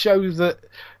to show that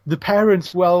the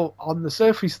parents, well, on the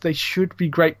surface, they should be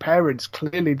great parents.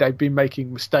 Clearly, they've been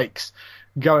making mistakes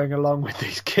going along with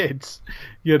these kids,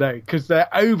 because they're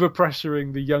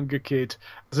over-pressuring the younger kid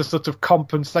as a sort of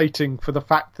compensating for the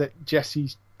fact that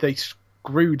they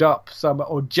screwed up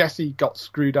or Jesse got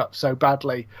screwed up so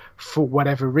badly for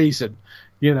whatever reason.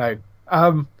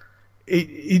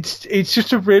 It's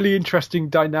just a really interesting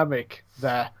dynamic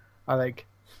there, I think.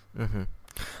 Mm-hmm.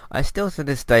 I still to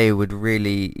this day would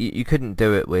really you couldn't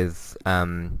do it with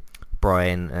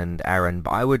Brian and Aaron,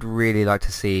 but I would really like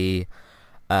to see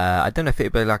I don't know if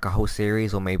it'd be like a whole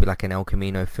series or maybe like an El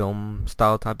Camino film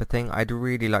style type of thing. I'd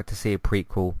really like to see a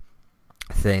prequel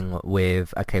thing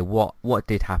with what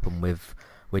did happen with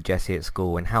Jesse at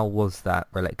school, and how was that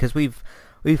related, because we've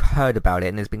heard about it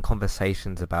and there's been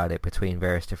conversations about it between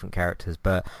various different characters,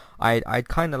 but I'd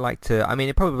kind of like to, I mean,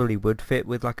 it probably would fit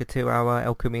with like a 2-hour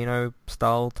El Camino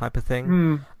style type of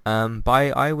thing, but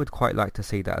I would quite like to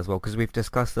see that as well, because we've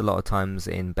discussed a lot of times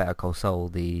in Better Call Saul,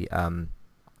 the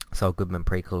Saul Goodman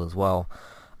prequel as well,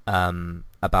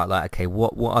 about like,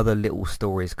 what other little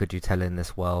stories could you tell in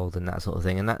this world and that sort of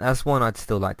thing, and that's one I'd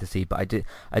still like to see, but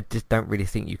I just don't really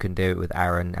think you can do it with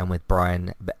Aaron and with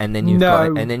Brian, and then you've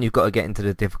got to get into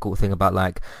the difficult thing about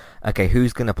like,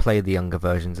 who's going to play the younger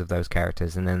versions of those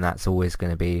characters, and then that's always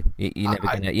going to be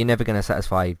you're never going to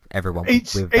satify everyone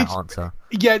with that answer.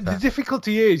 Yeah, so. The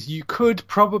difficulty is you could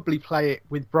probably play it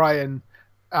with Brian.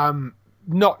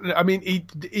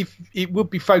 It would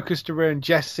be focused around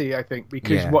Jesse, I think,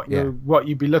 because what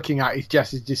you'd be looking at is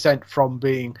Jesse's descent from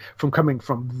coming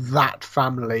from that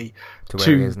family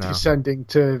to descending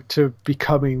to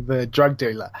becoming the drug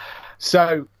dealer.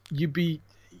 So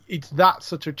it's that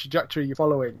sort of trajectory you're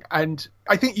following, and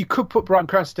I think you could put Bryan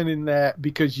Cranston in there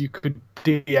because you could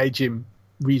de-age him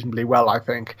reasonably well, I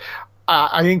think.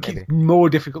 I think it's more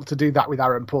difficult to do that with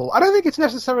Aaron Paul. I don't think it's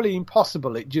necessarily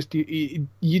impossible. It just you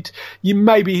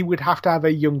maybe would have to have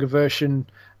a younger version,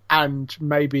 and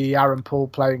maybe Aaron Paul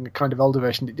playing a kind of older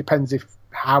version. It depends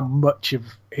how much of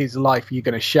his life you're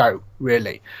going to show,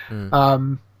 really.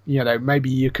 Maybe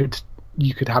you could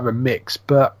you could have a mix,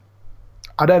 but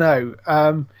I don't know.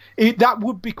 That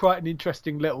would be quite an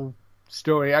interesting little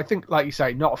story. I think, like you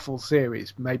say, not a full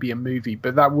series, maybe a movie,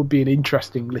 but that would be an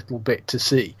interesting little bit to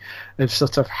see of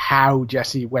sort of how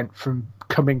Jesse went from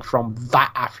coming from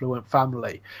that affluent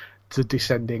family to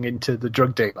descending into the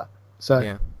drug dealer.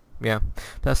 So yeah,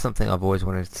 that's something I've always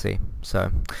wanted to see.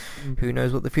 So who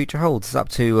knows what the future holds? It's up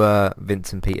to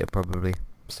Vince and Peter probably.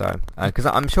 So because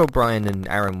I'm sure Brian and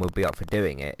Aaron will be up for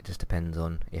doing it. It just depends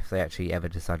on if they actually ever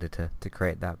decided to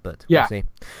create that, but we'll see.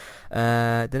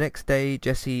 The next day,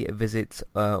 Jesse visits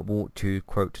Walt to,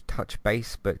 quote, touch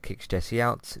base, but kicks Jesse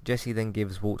out. Jesse then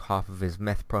gives Walt half of his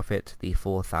meth profit, the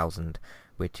 4,000,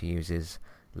 which he uses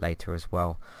later as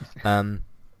well.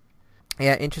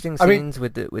 Yeah, interesting scenes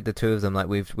with the two of them. Like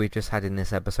we've just had in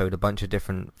this episode a bunch of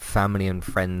different family and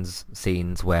friends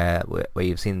scenes where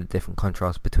you've seen the different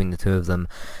contrasts between the two of them.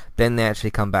 Then they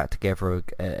actually come back together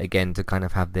again to kind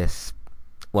of have this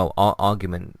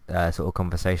argument sort of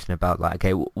conversation about like,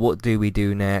 okay, what do we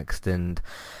do next? And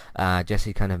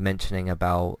Jesse kind of mentioning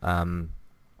about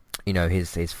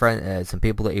his friend, some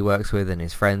people that he works with and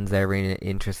his friends, they're really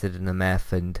interested in the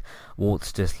meth, and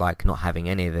Walt's just like not having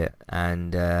any of it.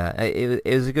 And it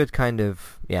was a good kind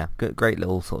of great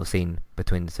little sort of scene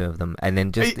between the two of them. And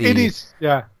then just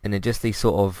and then just the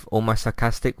sort of almost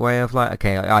sarcastic way of like,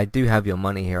 okay, I do have your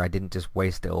money here, I didn't just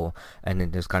waste it all, and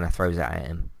then just kind of throws it at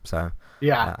him. So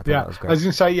I thought that was great. I was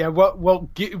gonna say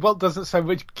Walt doesn't so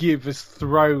much give as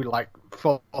throw like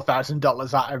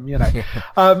 $4,000 at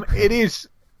him.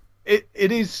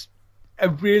 It is a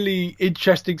really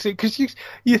interesting scene because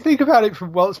you think about it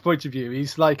from Walt's point of view.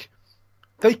 He's like,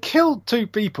 they killed two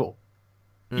people.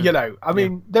 I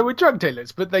mean, they were drug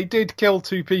dealers, but they did kill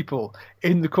two people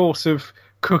in the course of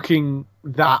cooking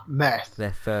that meth.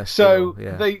 Their first deal,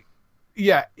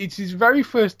 it's his very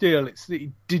first deal.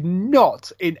 It did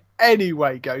not in any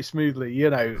way go smoothly.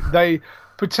 They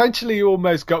potentially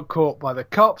almost got caught by the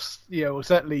cops.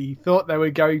 Certainly he thought they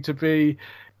were going to be.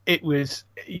 It was,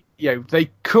 they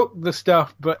cooked the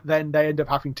stuff, but then they end up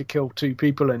having to kill two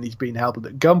people, and he's been held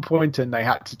at gunpoint, and they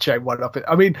had to chain one up.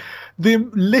 I mean, the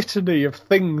litany of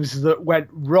things that went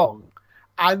wrong.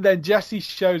 And then Jesse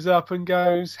shows up and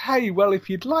goes, hey, well,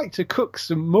 if you'd like to cook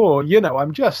some more,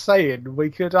 I'm just saying,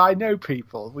 I know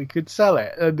people, we could sell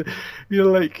it. And you're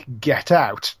like, get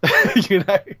out.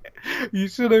 You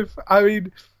sort of, I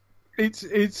mean,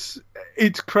 it's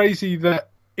crazy that,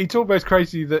 it's almost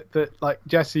crazy that like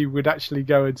Jesse would actually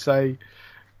go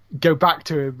back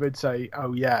to him and say,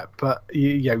 oh yeah, but do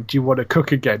you want to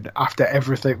cook again after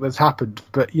everything that's happened?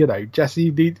 But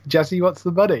Jesse wants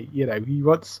the money. He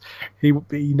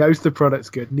knows the product's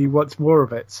good and he wants more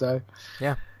of it. So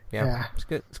yeah. It's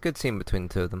good. It's a good scene between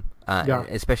the two of them.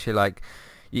 Especially like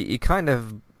you kind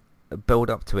of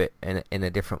build up to it in a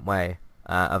different way.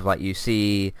 Of like you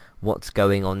see what's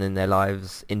going on in their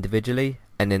lives individually,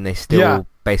 and then they still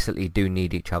basically do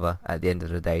need each other at the end of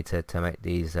the day to make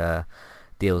these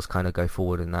deals kind of go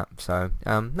forward and that. So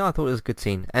no, I thought it was a good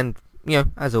scene, and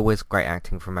as always, great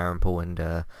acting from Aaron Paul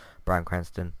and Bryan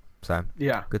Cranston. So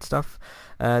good stuff.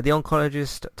 The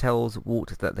oncologist tells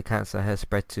Walt that the cancer has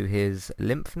spread to his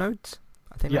lymph nodes.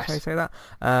 I think that's how you say that.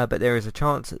 But there is a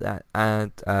chance that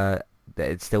that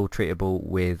it's still treatable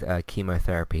with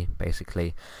chemotherapy,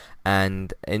 basically.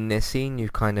 And in this scene, you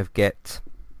kind of get,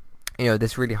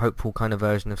 this really hopeful kind of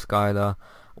version of Skylar,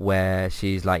 where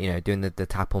she's like, doing the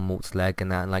tap on Walt's leg and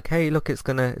that, and like, hey, look, it's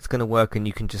gonna work, and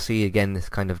you can just see again this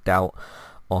kind of doubt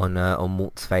on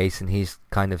Walt's face, and he's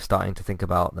kind of starting to think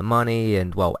about the money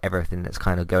and everything that's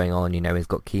kind of going on. He's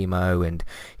got chemo and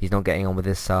he's not getting on with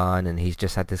his son, and he's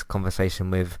just had this conversation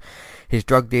with his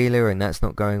drug dealer, and that's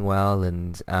not going well,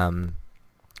 and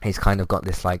he's kind of got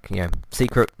this like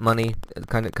secret money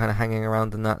kind of hanging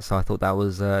around and that. So I thought that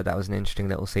was an interesting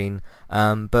little scene.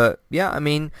 But yeah, I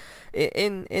mean,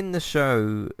 in the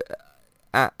show,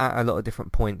 at a lot of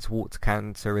different points, Walt's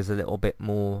cancer is a little bit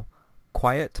more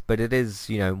quiet, but it is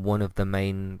one of the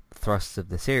main thrusts of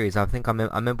the series. I think I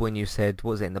remember when you said,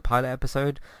 what was it in the pilot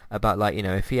episode, about like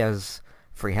if he has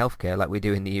free healthcare like we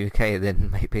do in the UK,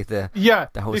 then maybe the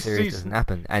whole series doesn't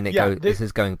happen, and this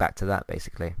is going back to that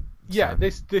basically. Yeah,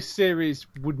 this series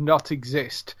would not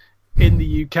exist in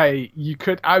the UK. You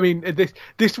could, I mean,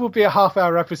 this would be a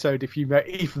half-hour episode if you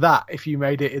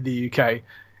made it in the UK.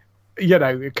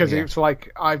 Because it's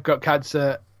like, I've got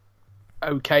cancer.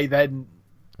 Okay, then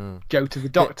go to the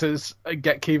doctors and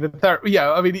get chemotherapy.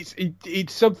 Yeah, I mean,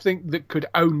 it's something that could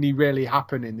only really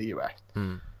happen in the US.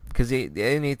 Because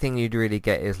the only thing you'd really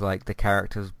get is like the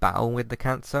characters battle with the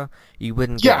cancer. You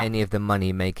wouldn't get any of the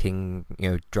money making,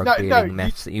 drug dealing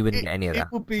meths. You wouldn't get any of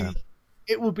that.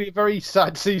 it will be a very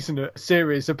sad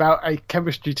series about a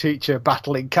chemistry teacher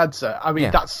battling cancer. I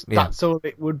mean, that's all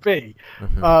it would be.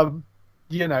 Mm-hmm.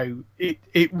 You know,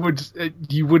 it would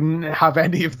you wouldn't have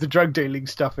any of the drug dealing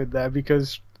stuff in there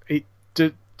because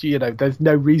you know, there's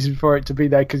no reason for it to be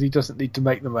there because he doesn't need to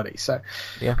make the money. So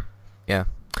yeah.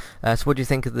 So what do you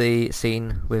think of the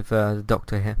scene with the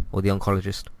doctor here, or the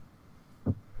oncologist?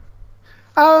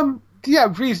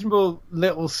 Yeah, reasonable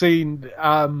little scene.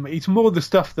 It's more the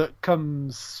stuff that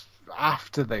comes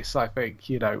after this, I think.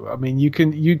 You know, I mean,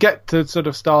 you get to sort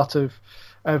of start of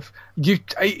you.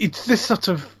 It's this sort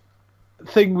of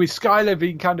thing with Skylar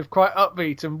being kind of quite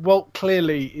upbeat, and Walt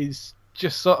clearly is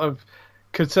just sort of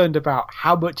concerned about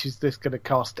how much is this going to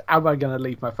cost? Am I going to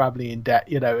leave my family in debt?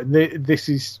 You know, and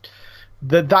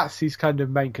that's his kind of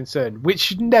main concern, which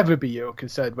should never be your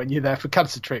concern when you're there for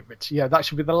cancer treatment. Yeah, that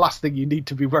should be the last thing you need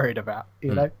to be worried about,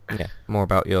 you know? Yeah, more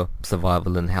about your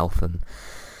survival and health and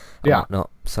whatnot.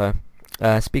 So,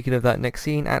 speaking of that next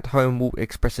scene, at home, Walt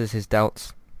expresses his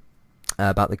doubts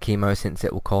about the chemo since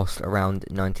it will cost around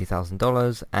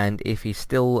 $90,000, and if he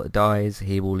still dies,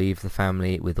 he will leave the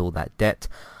family with all that debt.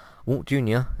 Walt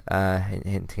Jr.,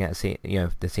 hinting at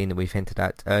the scene that we've hinted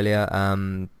at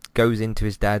earlier, goes into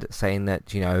his dad saying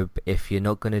that, you know, if you're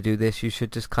not going to do this, you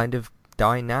should just kind of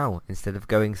die now instead of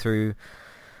going through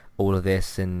all of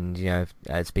this. And, you know,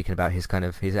 speaking about his kind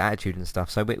of his attitude and stuff.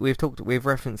 So we've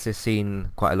referenced this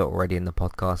scene quite a lot already in the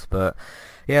podcast, but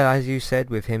yeah, as you said,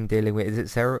 with him dealing with, is it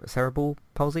cerebral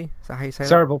palsy? Is that how you say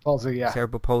cerebral palsy? Yeah,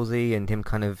 cerebral palsy, and him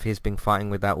kind of, he's been fighting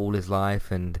with that all his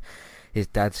life, and his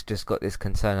dad's just got this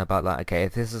concern about, like, okay,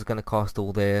 if this is going to cost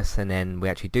all this and then we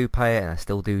actually do pay it and I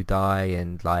still do die,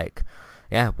 and like,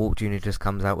 yeah, Walt Jr. just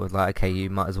comes out with like, okay, you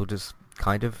might as well just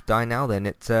kind of die now then.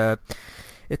 It's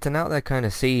an out there kind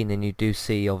of scene, and you do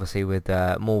see obviously with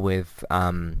more with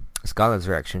Skylar's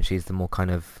reaction. She's the more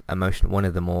kind of one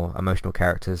of the more emotional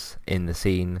characters in the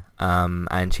scene,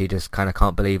 and she just kind of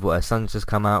can't believe what her son's just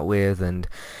come out with, and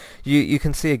you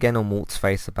can see again on Walt's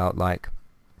face about like,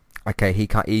 okay, he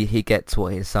gets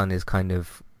what his son is kind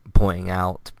of pointing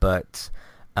out, but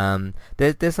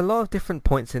there's a lot of different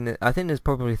points in it. I think there's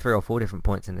probably 3 or 4 different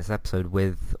points in this episode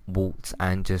with Walt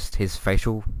and just his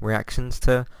facial reactions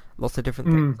to lots of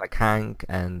different things, like Hank,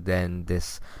 and then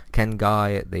this Ken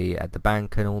guy at the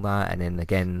bank and all that, and then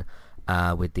again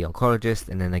with the oncologist,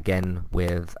 and then again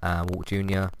with Walt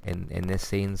Jr. in this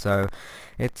scene. So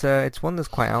it's one that's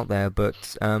quite out there,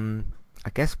 but I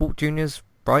guess Walt Jr.'s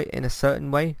right in a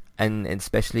certain way, and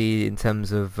especially in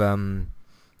terms of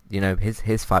you know,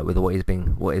 his fight with what he's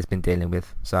been dealing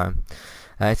with. So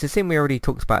it's a scene we already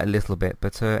talked about a little bit,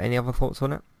 but any other thoughts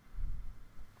on it?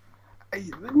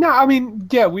 No, I mean,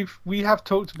 yeah, we have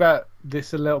talked about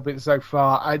this a little bit so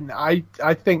far, and I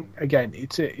think again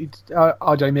it's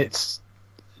RJ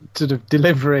sort of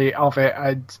delivery of it,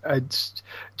 and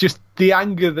just the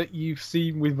anger that you've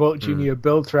seen with Walt Jr.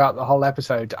 build throughout the whole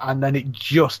episode, and then it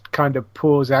just kind of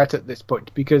pours out at this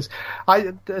point. Because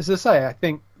as I say, I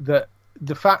think that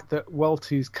the fact that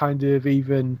Walt is kind of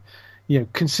even, you know,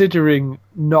 considering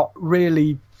not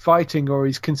really fighting, or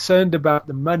he's concerned about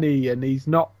the money, and he's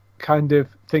not kind of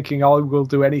thinking, I will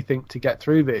do anything to get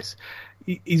through this.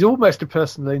 He's almost a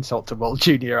personal insult to Walt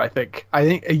Jr. I think,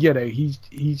 you know,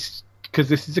 he's because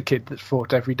this is a kid that's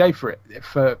fought every day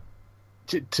to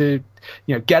you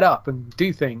know, get up and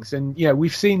do things. And, you know,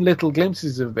 we've seen little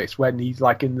glimpses of this when he's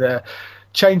like in the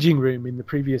changing room in the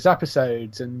previous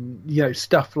episodes, and, you know,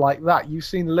 stuff like that. You've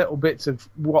seen little bits of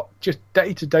what just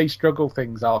day-to-day struggle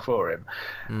things are for him.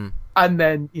 And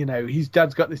then, you know, his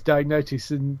dad's got this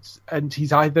diagnosis, and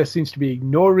he's either seems to be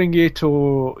ignoring it,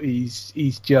 or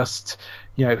he's just,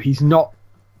 you know, he's not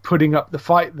putting up the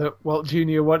fight that Walt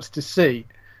Jr. wants to see.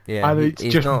 Yeah, and it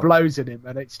just blows in him,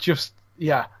 and it's just,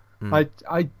 yeah. I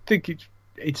think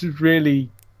it's really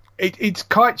it's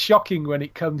quite shocking when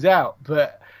it comes out,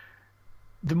 but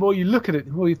the more you look at it,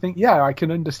 the more you think, yeah, I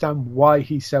can understand why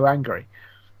he's so angry.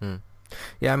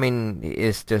 Yeah, I mean,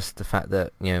 it's just the fact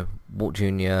that, you know, Walt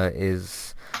Jr.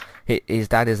 his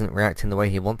dad isn't reacting the way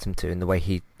he wants him to, in the way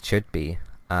he should be,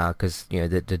 because, you know,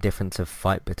 the difference of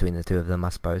fight between the two of them, I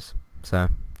suppose. So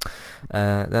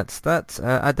that's that.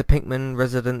 At the Pinkman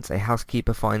residence, a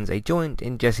housekeeper finds a joint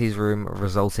in Jesse's room,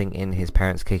 resulting in his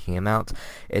parents kicking him out.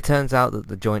 It turns out that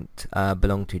the joint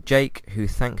belonged to Jake, who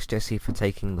thanks Jesse for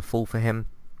taking the fall for him.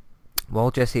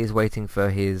 While Jesse is waiting for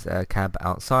his cab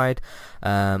outside,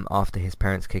 after his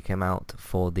parents kick him out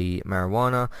for the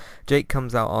marijuana, Jake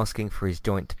comes out asking for his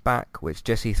joint back, which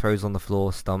Jesse throws on the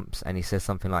floor, stomps, and he says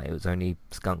something like it was only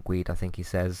skunk weed, I think he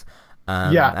says.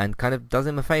 And kind of does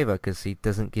him a favour, because he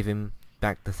doesn't give him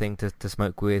back the thing to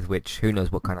smoke with, which who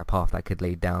knows what kind of path that could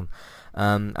lead down.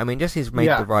 I mean, Jesse's made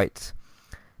the right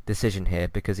decision here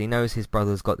because he knows his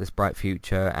brother's got this bright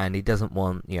future, and he doesn't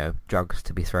want drugs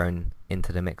to be thrown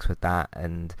into the mix with that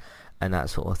and that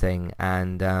sort of thing.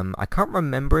 And I can't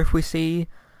remember if we see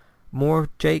more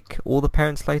of Jake or the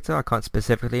parents later. I can't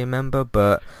specifically remember,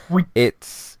 but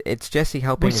it's Jesse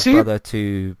helping his brother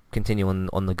to continue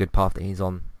on the good path that he's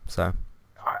on. So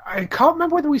I can't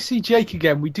remember whether we see Jake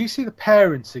again. We do see the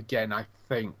parents again, I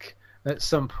think, at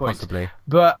some point. Possibly.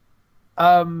 But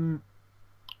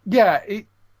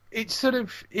it's sort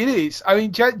of, it is. I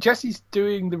mean, Jesse's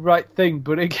doing the right thing,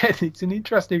 but again, it's an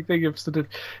interesting thing of sort of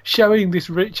showing this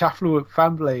rich, affluent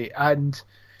family, and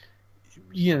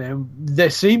they're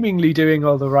seemingly doing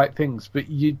all the right things, but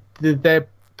they're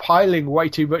piling way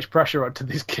too much pressure onto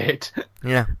this kid.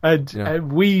 Yeah.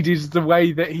 And weed is the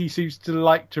way that he seems to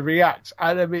like to react.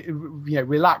 And I mean,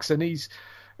 relax. And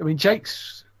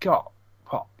Jake's got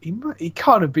what? He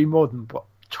can't have been more than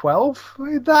 12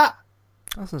 with that.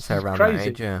 I was gonna say around crazy. that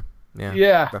age,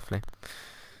 yeah, roughly.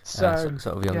 So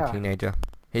sort of young teenager.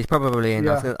 He's probably in.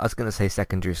 I was gonna say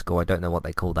secondary school. I don't know what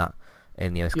they call that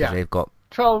in the US because they've got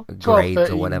 12, grades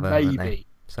 13, or whatever, maybe. haven't they?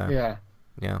 So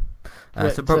yeah.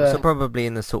 So probably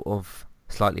in the sort of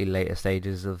slightly later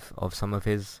stages of some of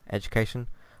his education,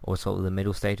 or sort of the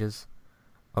middle stages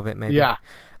of it, maybe. Yeah.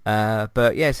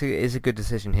 But yeah, so it's a good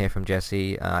decision here from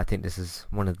Jesse. I think this is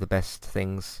one of the best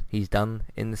things he's done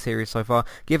in the series so far,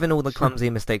 given all the clumsy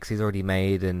mistakes he's already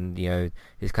made, and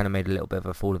he's kind of made a little bit of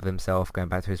a fool of himself, going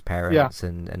back to his parents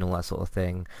and all that sort of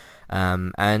thing.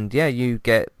 And you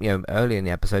get early in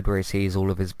the episode where he sees all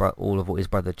of what his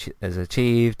brother has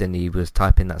achieved, and he was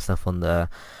typing that stuff on the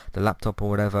laptop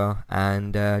or whatever,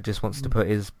 and just wants to put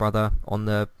his brother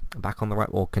back on the right,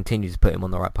 or continue to put him on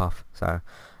the right path. So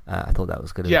I thought that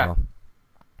was good as well.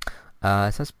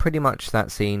 So that's pretty much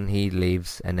that scene. He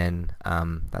leaves, and then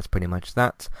that's pretty much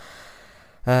that.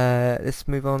 Let's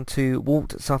move on to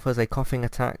Walt suffers a coughing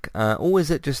attack.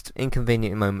 Always at just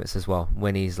inconvenient moments as well,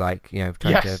 when he's like,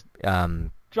 trying to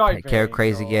take care of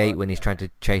Crazy Eight, when he's trying to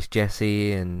chase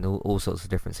Jesse, and all sorts of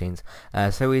different scenes.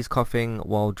 So he's coughing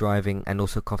while driving, and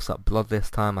also coughs up blood this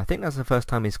time. I think that's the first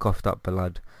time he's coughed up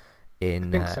blood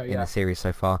in the series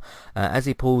so far. As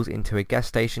he pulls into a gas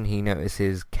station, he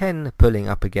notices Ken pulling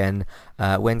up again.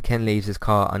 When Ken leaves his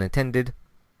car unattended,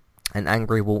 an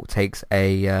angry Walt takes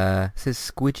a says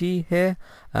squidgy here,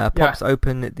 pops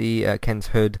open the Ken's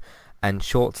hood and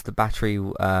shorts the battery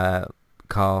the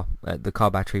car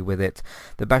battery with it.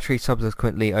 The battery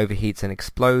subsequently overheats and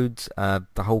explodes the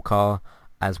whole car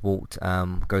as Walt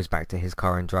goes back to his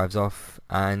car and drives off,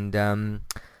 and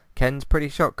Ken's pretty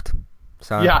shocked.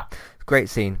 So great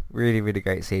scene, really, really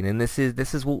great scene, and this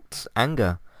is Walt's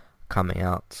anger coming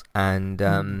out, and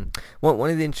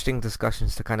one of the interesting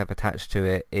discussions to kind of attach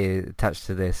to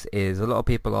this is a lot of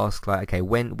people ask, like, okay,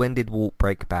 when did Walt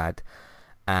break bad?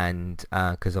 And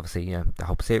because obviously the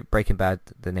whole Breaking Bad,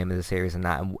 the name of the series, and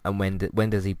that, and when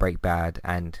does he break bad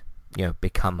and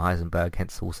become Heisenberg,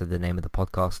 hence also the name of the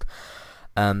podcast.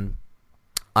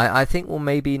 I think we'll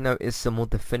maybe notice a more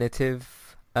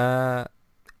definitive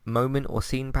moment or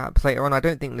scene perhaps later on. I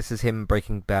don't think this is him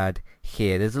breaking bad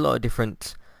here. There's a lot of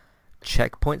different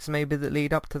checkpoints maybe that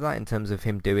lead up to that in terms of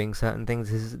him doing certain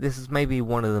things. This is maybe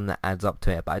one of them that adds up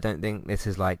to it, but I don't think this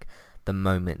is like the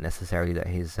moment necessarily that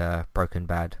he's broken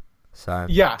bad. So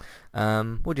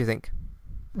what do you think?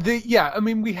 I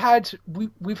mean,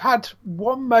 we've had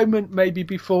one moment maybe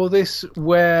before this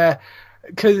where,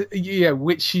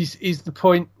 which is the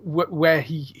point where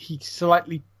he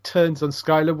slightly turns on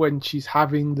Skylar when she's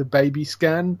having the baby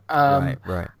scan. Right.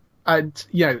 And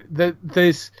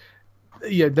there's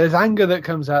anger that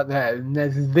comes out there, and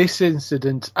there's this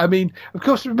incident. I mean, of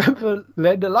course, remember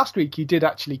last week he did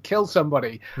actually kill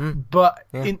somebody, but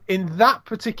in that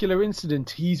particular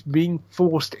incident, he's being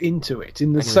forced into it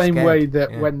in the same way that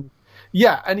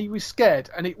and he was scared,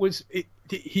 and he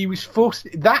was forced.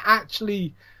 That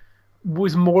actually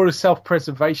was more a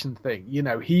self-preservation thing.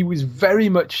 He was very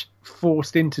much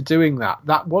forced into doing that.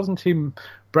 That wasn't him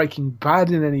breaking bad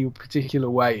in any particular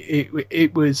way.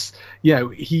 It was,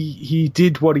 he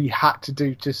did what he had to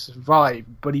do to survive,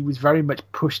 but he was very much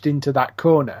pushed into that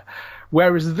corner.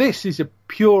 Whereas this is a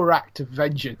pure act of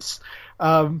vengeance.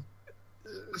 This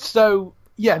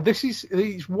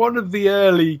is one of the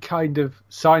early kind of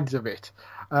signs of it.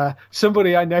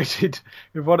 Somebody I noted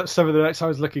in some of the notes I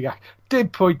was looking at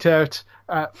did point out,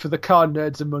 for the car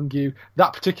nerds among you,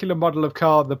 that particular model of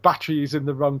car, the battery is in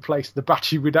the wrong place. The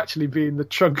battery would actually be in the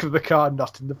trunk of the car,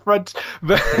 not in the front.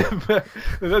 But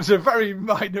that's a very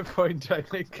minor point, I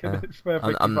think. And it's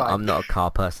perfectly I'm fine. not a car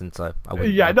person, so I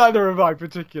wouldn't. Yeah, neither am I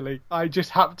particularly. I just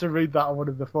happened to read that on one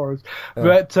of the forums.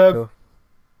 But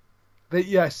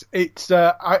yes, it's.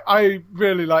 I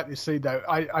really like this scene though.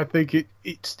 I think it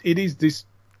is this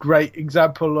great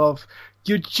example of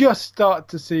you just start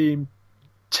to see him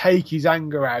take his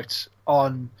anger out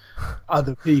on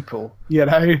other people,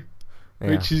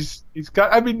 which is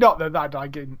I mean, not that guy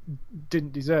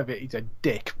didn't deserve it. He's a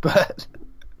dick, but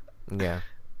yeah,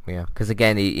 because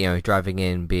again, he's driving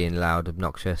in, being loud,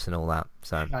 obnoxious, and all that.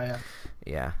 So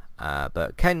yeah.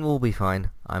 But Ken will be fine,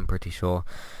 I'm pretty sure.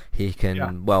 He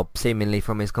can, well, seemingly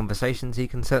from his conversations, he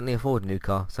can certainly afford a new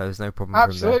car, so there's no problem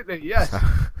for him there. Absolutely, yes. So,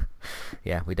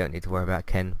 yeah, we don't need to worry about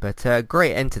Ken. But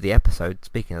great end to the episode.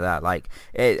 Speaking of that,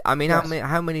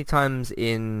 how many times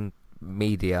in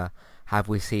media have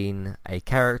we seen a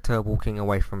character walking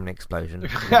away from an explosion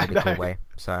in a really cool way?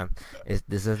 So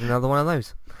this is another one of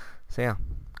those. So yeah,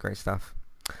 great stuff.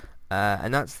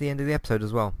 And that's the end of the episode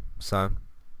as well. So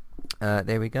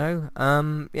there we go.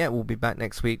 We'll be back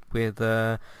next week with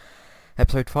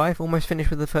episode 5. Almost finished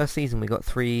with the first season. We got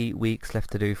 3 weeks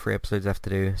left to do, 3 episodes left to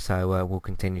do. So we'll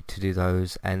continue to do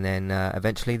those, and then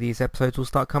eventually these episodes will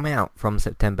start coming out from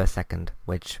September 2nd,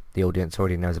 which the audience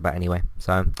already knows about anyway.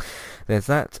 So there's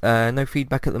that. No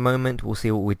feedback at the moment. We'll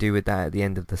see what we do with that at the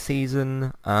end of the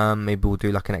season. Maybe we'll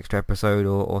do like an extra episode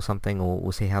or something, or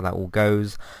we'll see how that all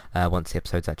goes once the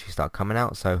episodes actually start coming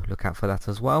out. So look out for that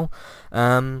as well.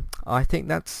 I think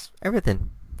that's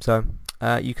everything. So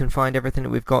you can find everything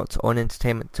that we've got on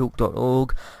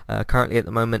entertainmenttalk.org. Currently at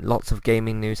the moment, lots of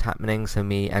gaming news happening. So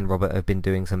me and Robert have been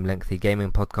doing some lengthy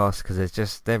gaming podcasts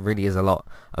because there really is a lot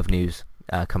of news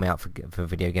coming out for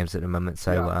video games at the moment.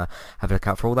 So have a look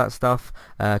out for all that stuff.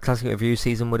 Classic Review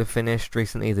season would have finished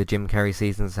recently. The Jim Carrey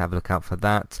seasons, have a look out for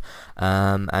that.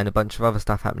 And a bunch of other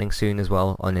stuff happening soon as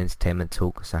well on Entertainment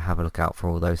Talk. So have a look out for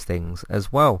all those things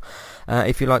as well.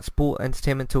 If you like Sport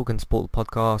Entertainment Talk and Sport the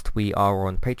Podcast, we are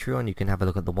on Patreon. You can have a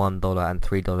look at the $1 and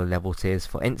 $3 level tiers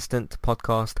for instant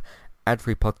podcast,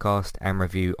 ad-free podcast, and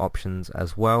review options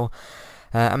as well.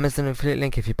 Amazon affiliate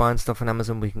link. If you're buying stuff on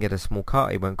Amazon, we can get a small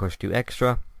cut. It won't cost you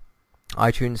extra.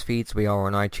 iTunes feeds. We are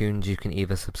on iTunes. You can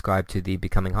either subscribe to the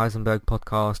Becoming Heisenberg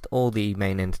podcast or the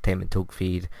main Entertainment Talk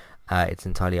feed. It's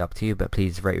entirely up to you, but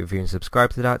please rate, review, and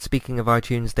subscribe to that. Speaking of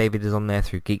iTunes, David is on there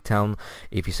through Geektown.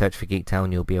 If you search for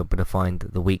Geektown, you'll be able to find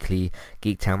the weekly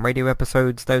Geektown radio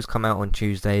episodes. Those come out on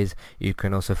Tuesdays. You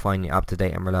can also find your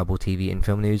up-to-date and reliable TV and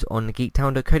film news on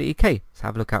geektown.co.uk. So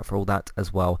have a look out for all that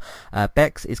as well.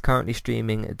 Bex is currently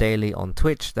streaming daily on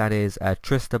Twitch. That is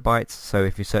Trista Bytes. So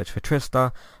if you search for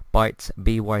Trista Bytes,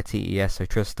 B-Y-T-E-S, so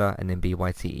Trista, and then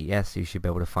B-Y-T-E-S, you should be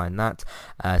able to find that.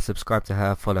 Subscribe to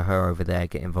her, follow her over there,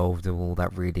 get involved with all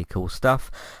that really cool stuff.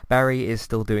 Barry is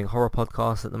still doing horror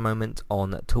podcasts at the moment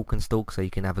on Talk and Stalk, so you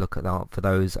can have a look at that for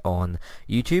those on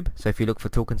YouTube. So if you look for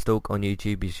Talk and Stalk on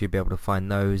YouTube, you should be able to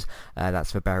find those.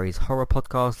 That's for Barry's horror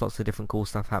podcast, lots of different cool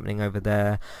stuff happening over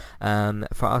there.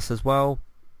 For us as well,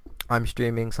 I'm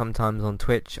streaming sometimes on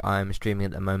Twitch. I'm streaming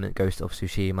at the moment Ghost of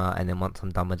Tsushima, and then once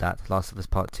I'm done with that, Last of Us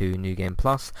Part 2 New Game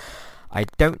Plus. I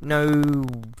don't know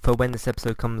for when this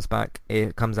episode comes out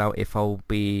if I'll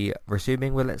be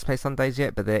resuming with Let's Play Sundays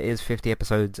yet, but there is 50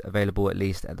 episodes available at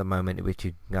least at the moment, which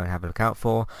you can go and have a look out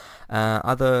for.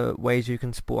 Other ways you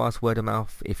can support us, word of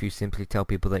mouth, if you simply tell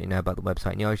people that you know about the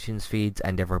website and the iTunes feeds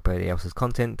and everybody else's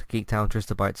content, Geektown,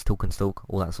 Trista Bytes, Talk and Stalk,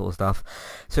 all that sort of stuff.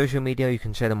 Social media, you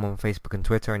can share them on Facebook and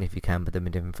Twitter, and if you can, put them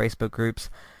in different Facebook groups.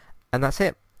 And that's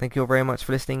it. Thank you all very much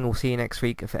for listening. We'll see you next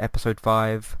week for episode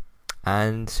 5.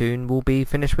 And soon we'll be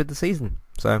finished with the season.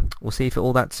 So we'll see you for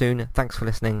all that soon. Thanks for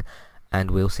listening, and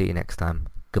we'll see you next time.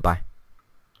 Goodbye.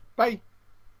 Bye.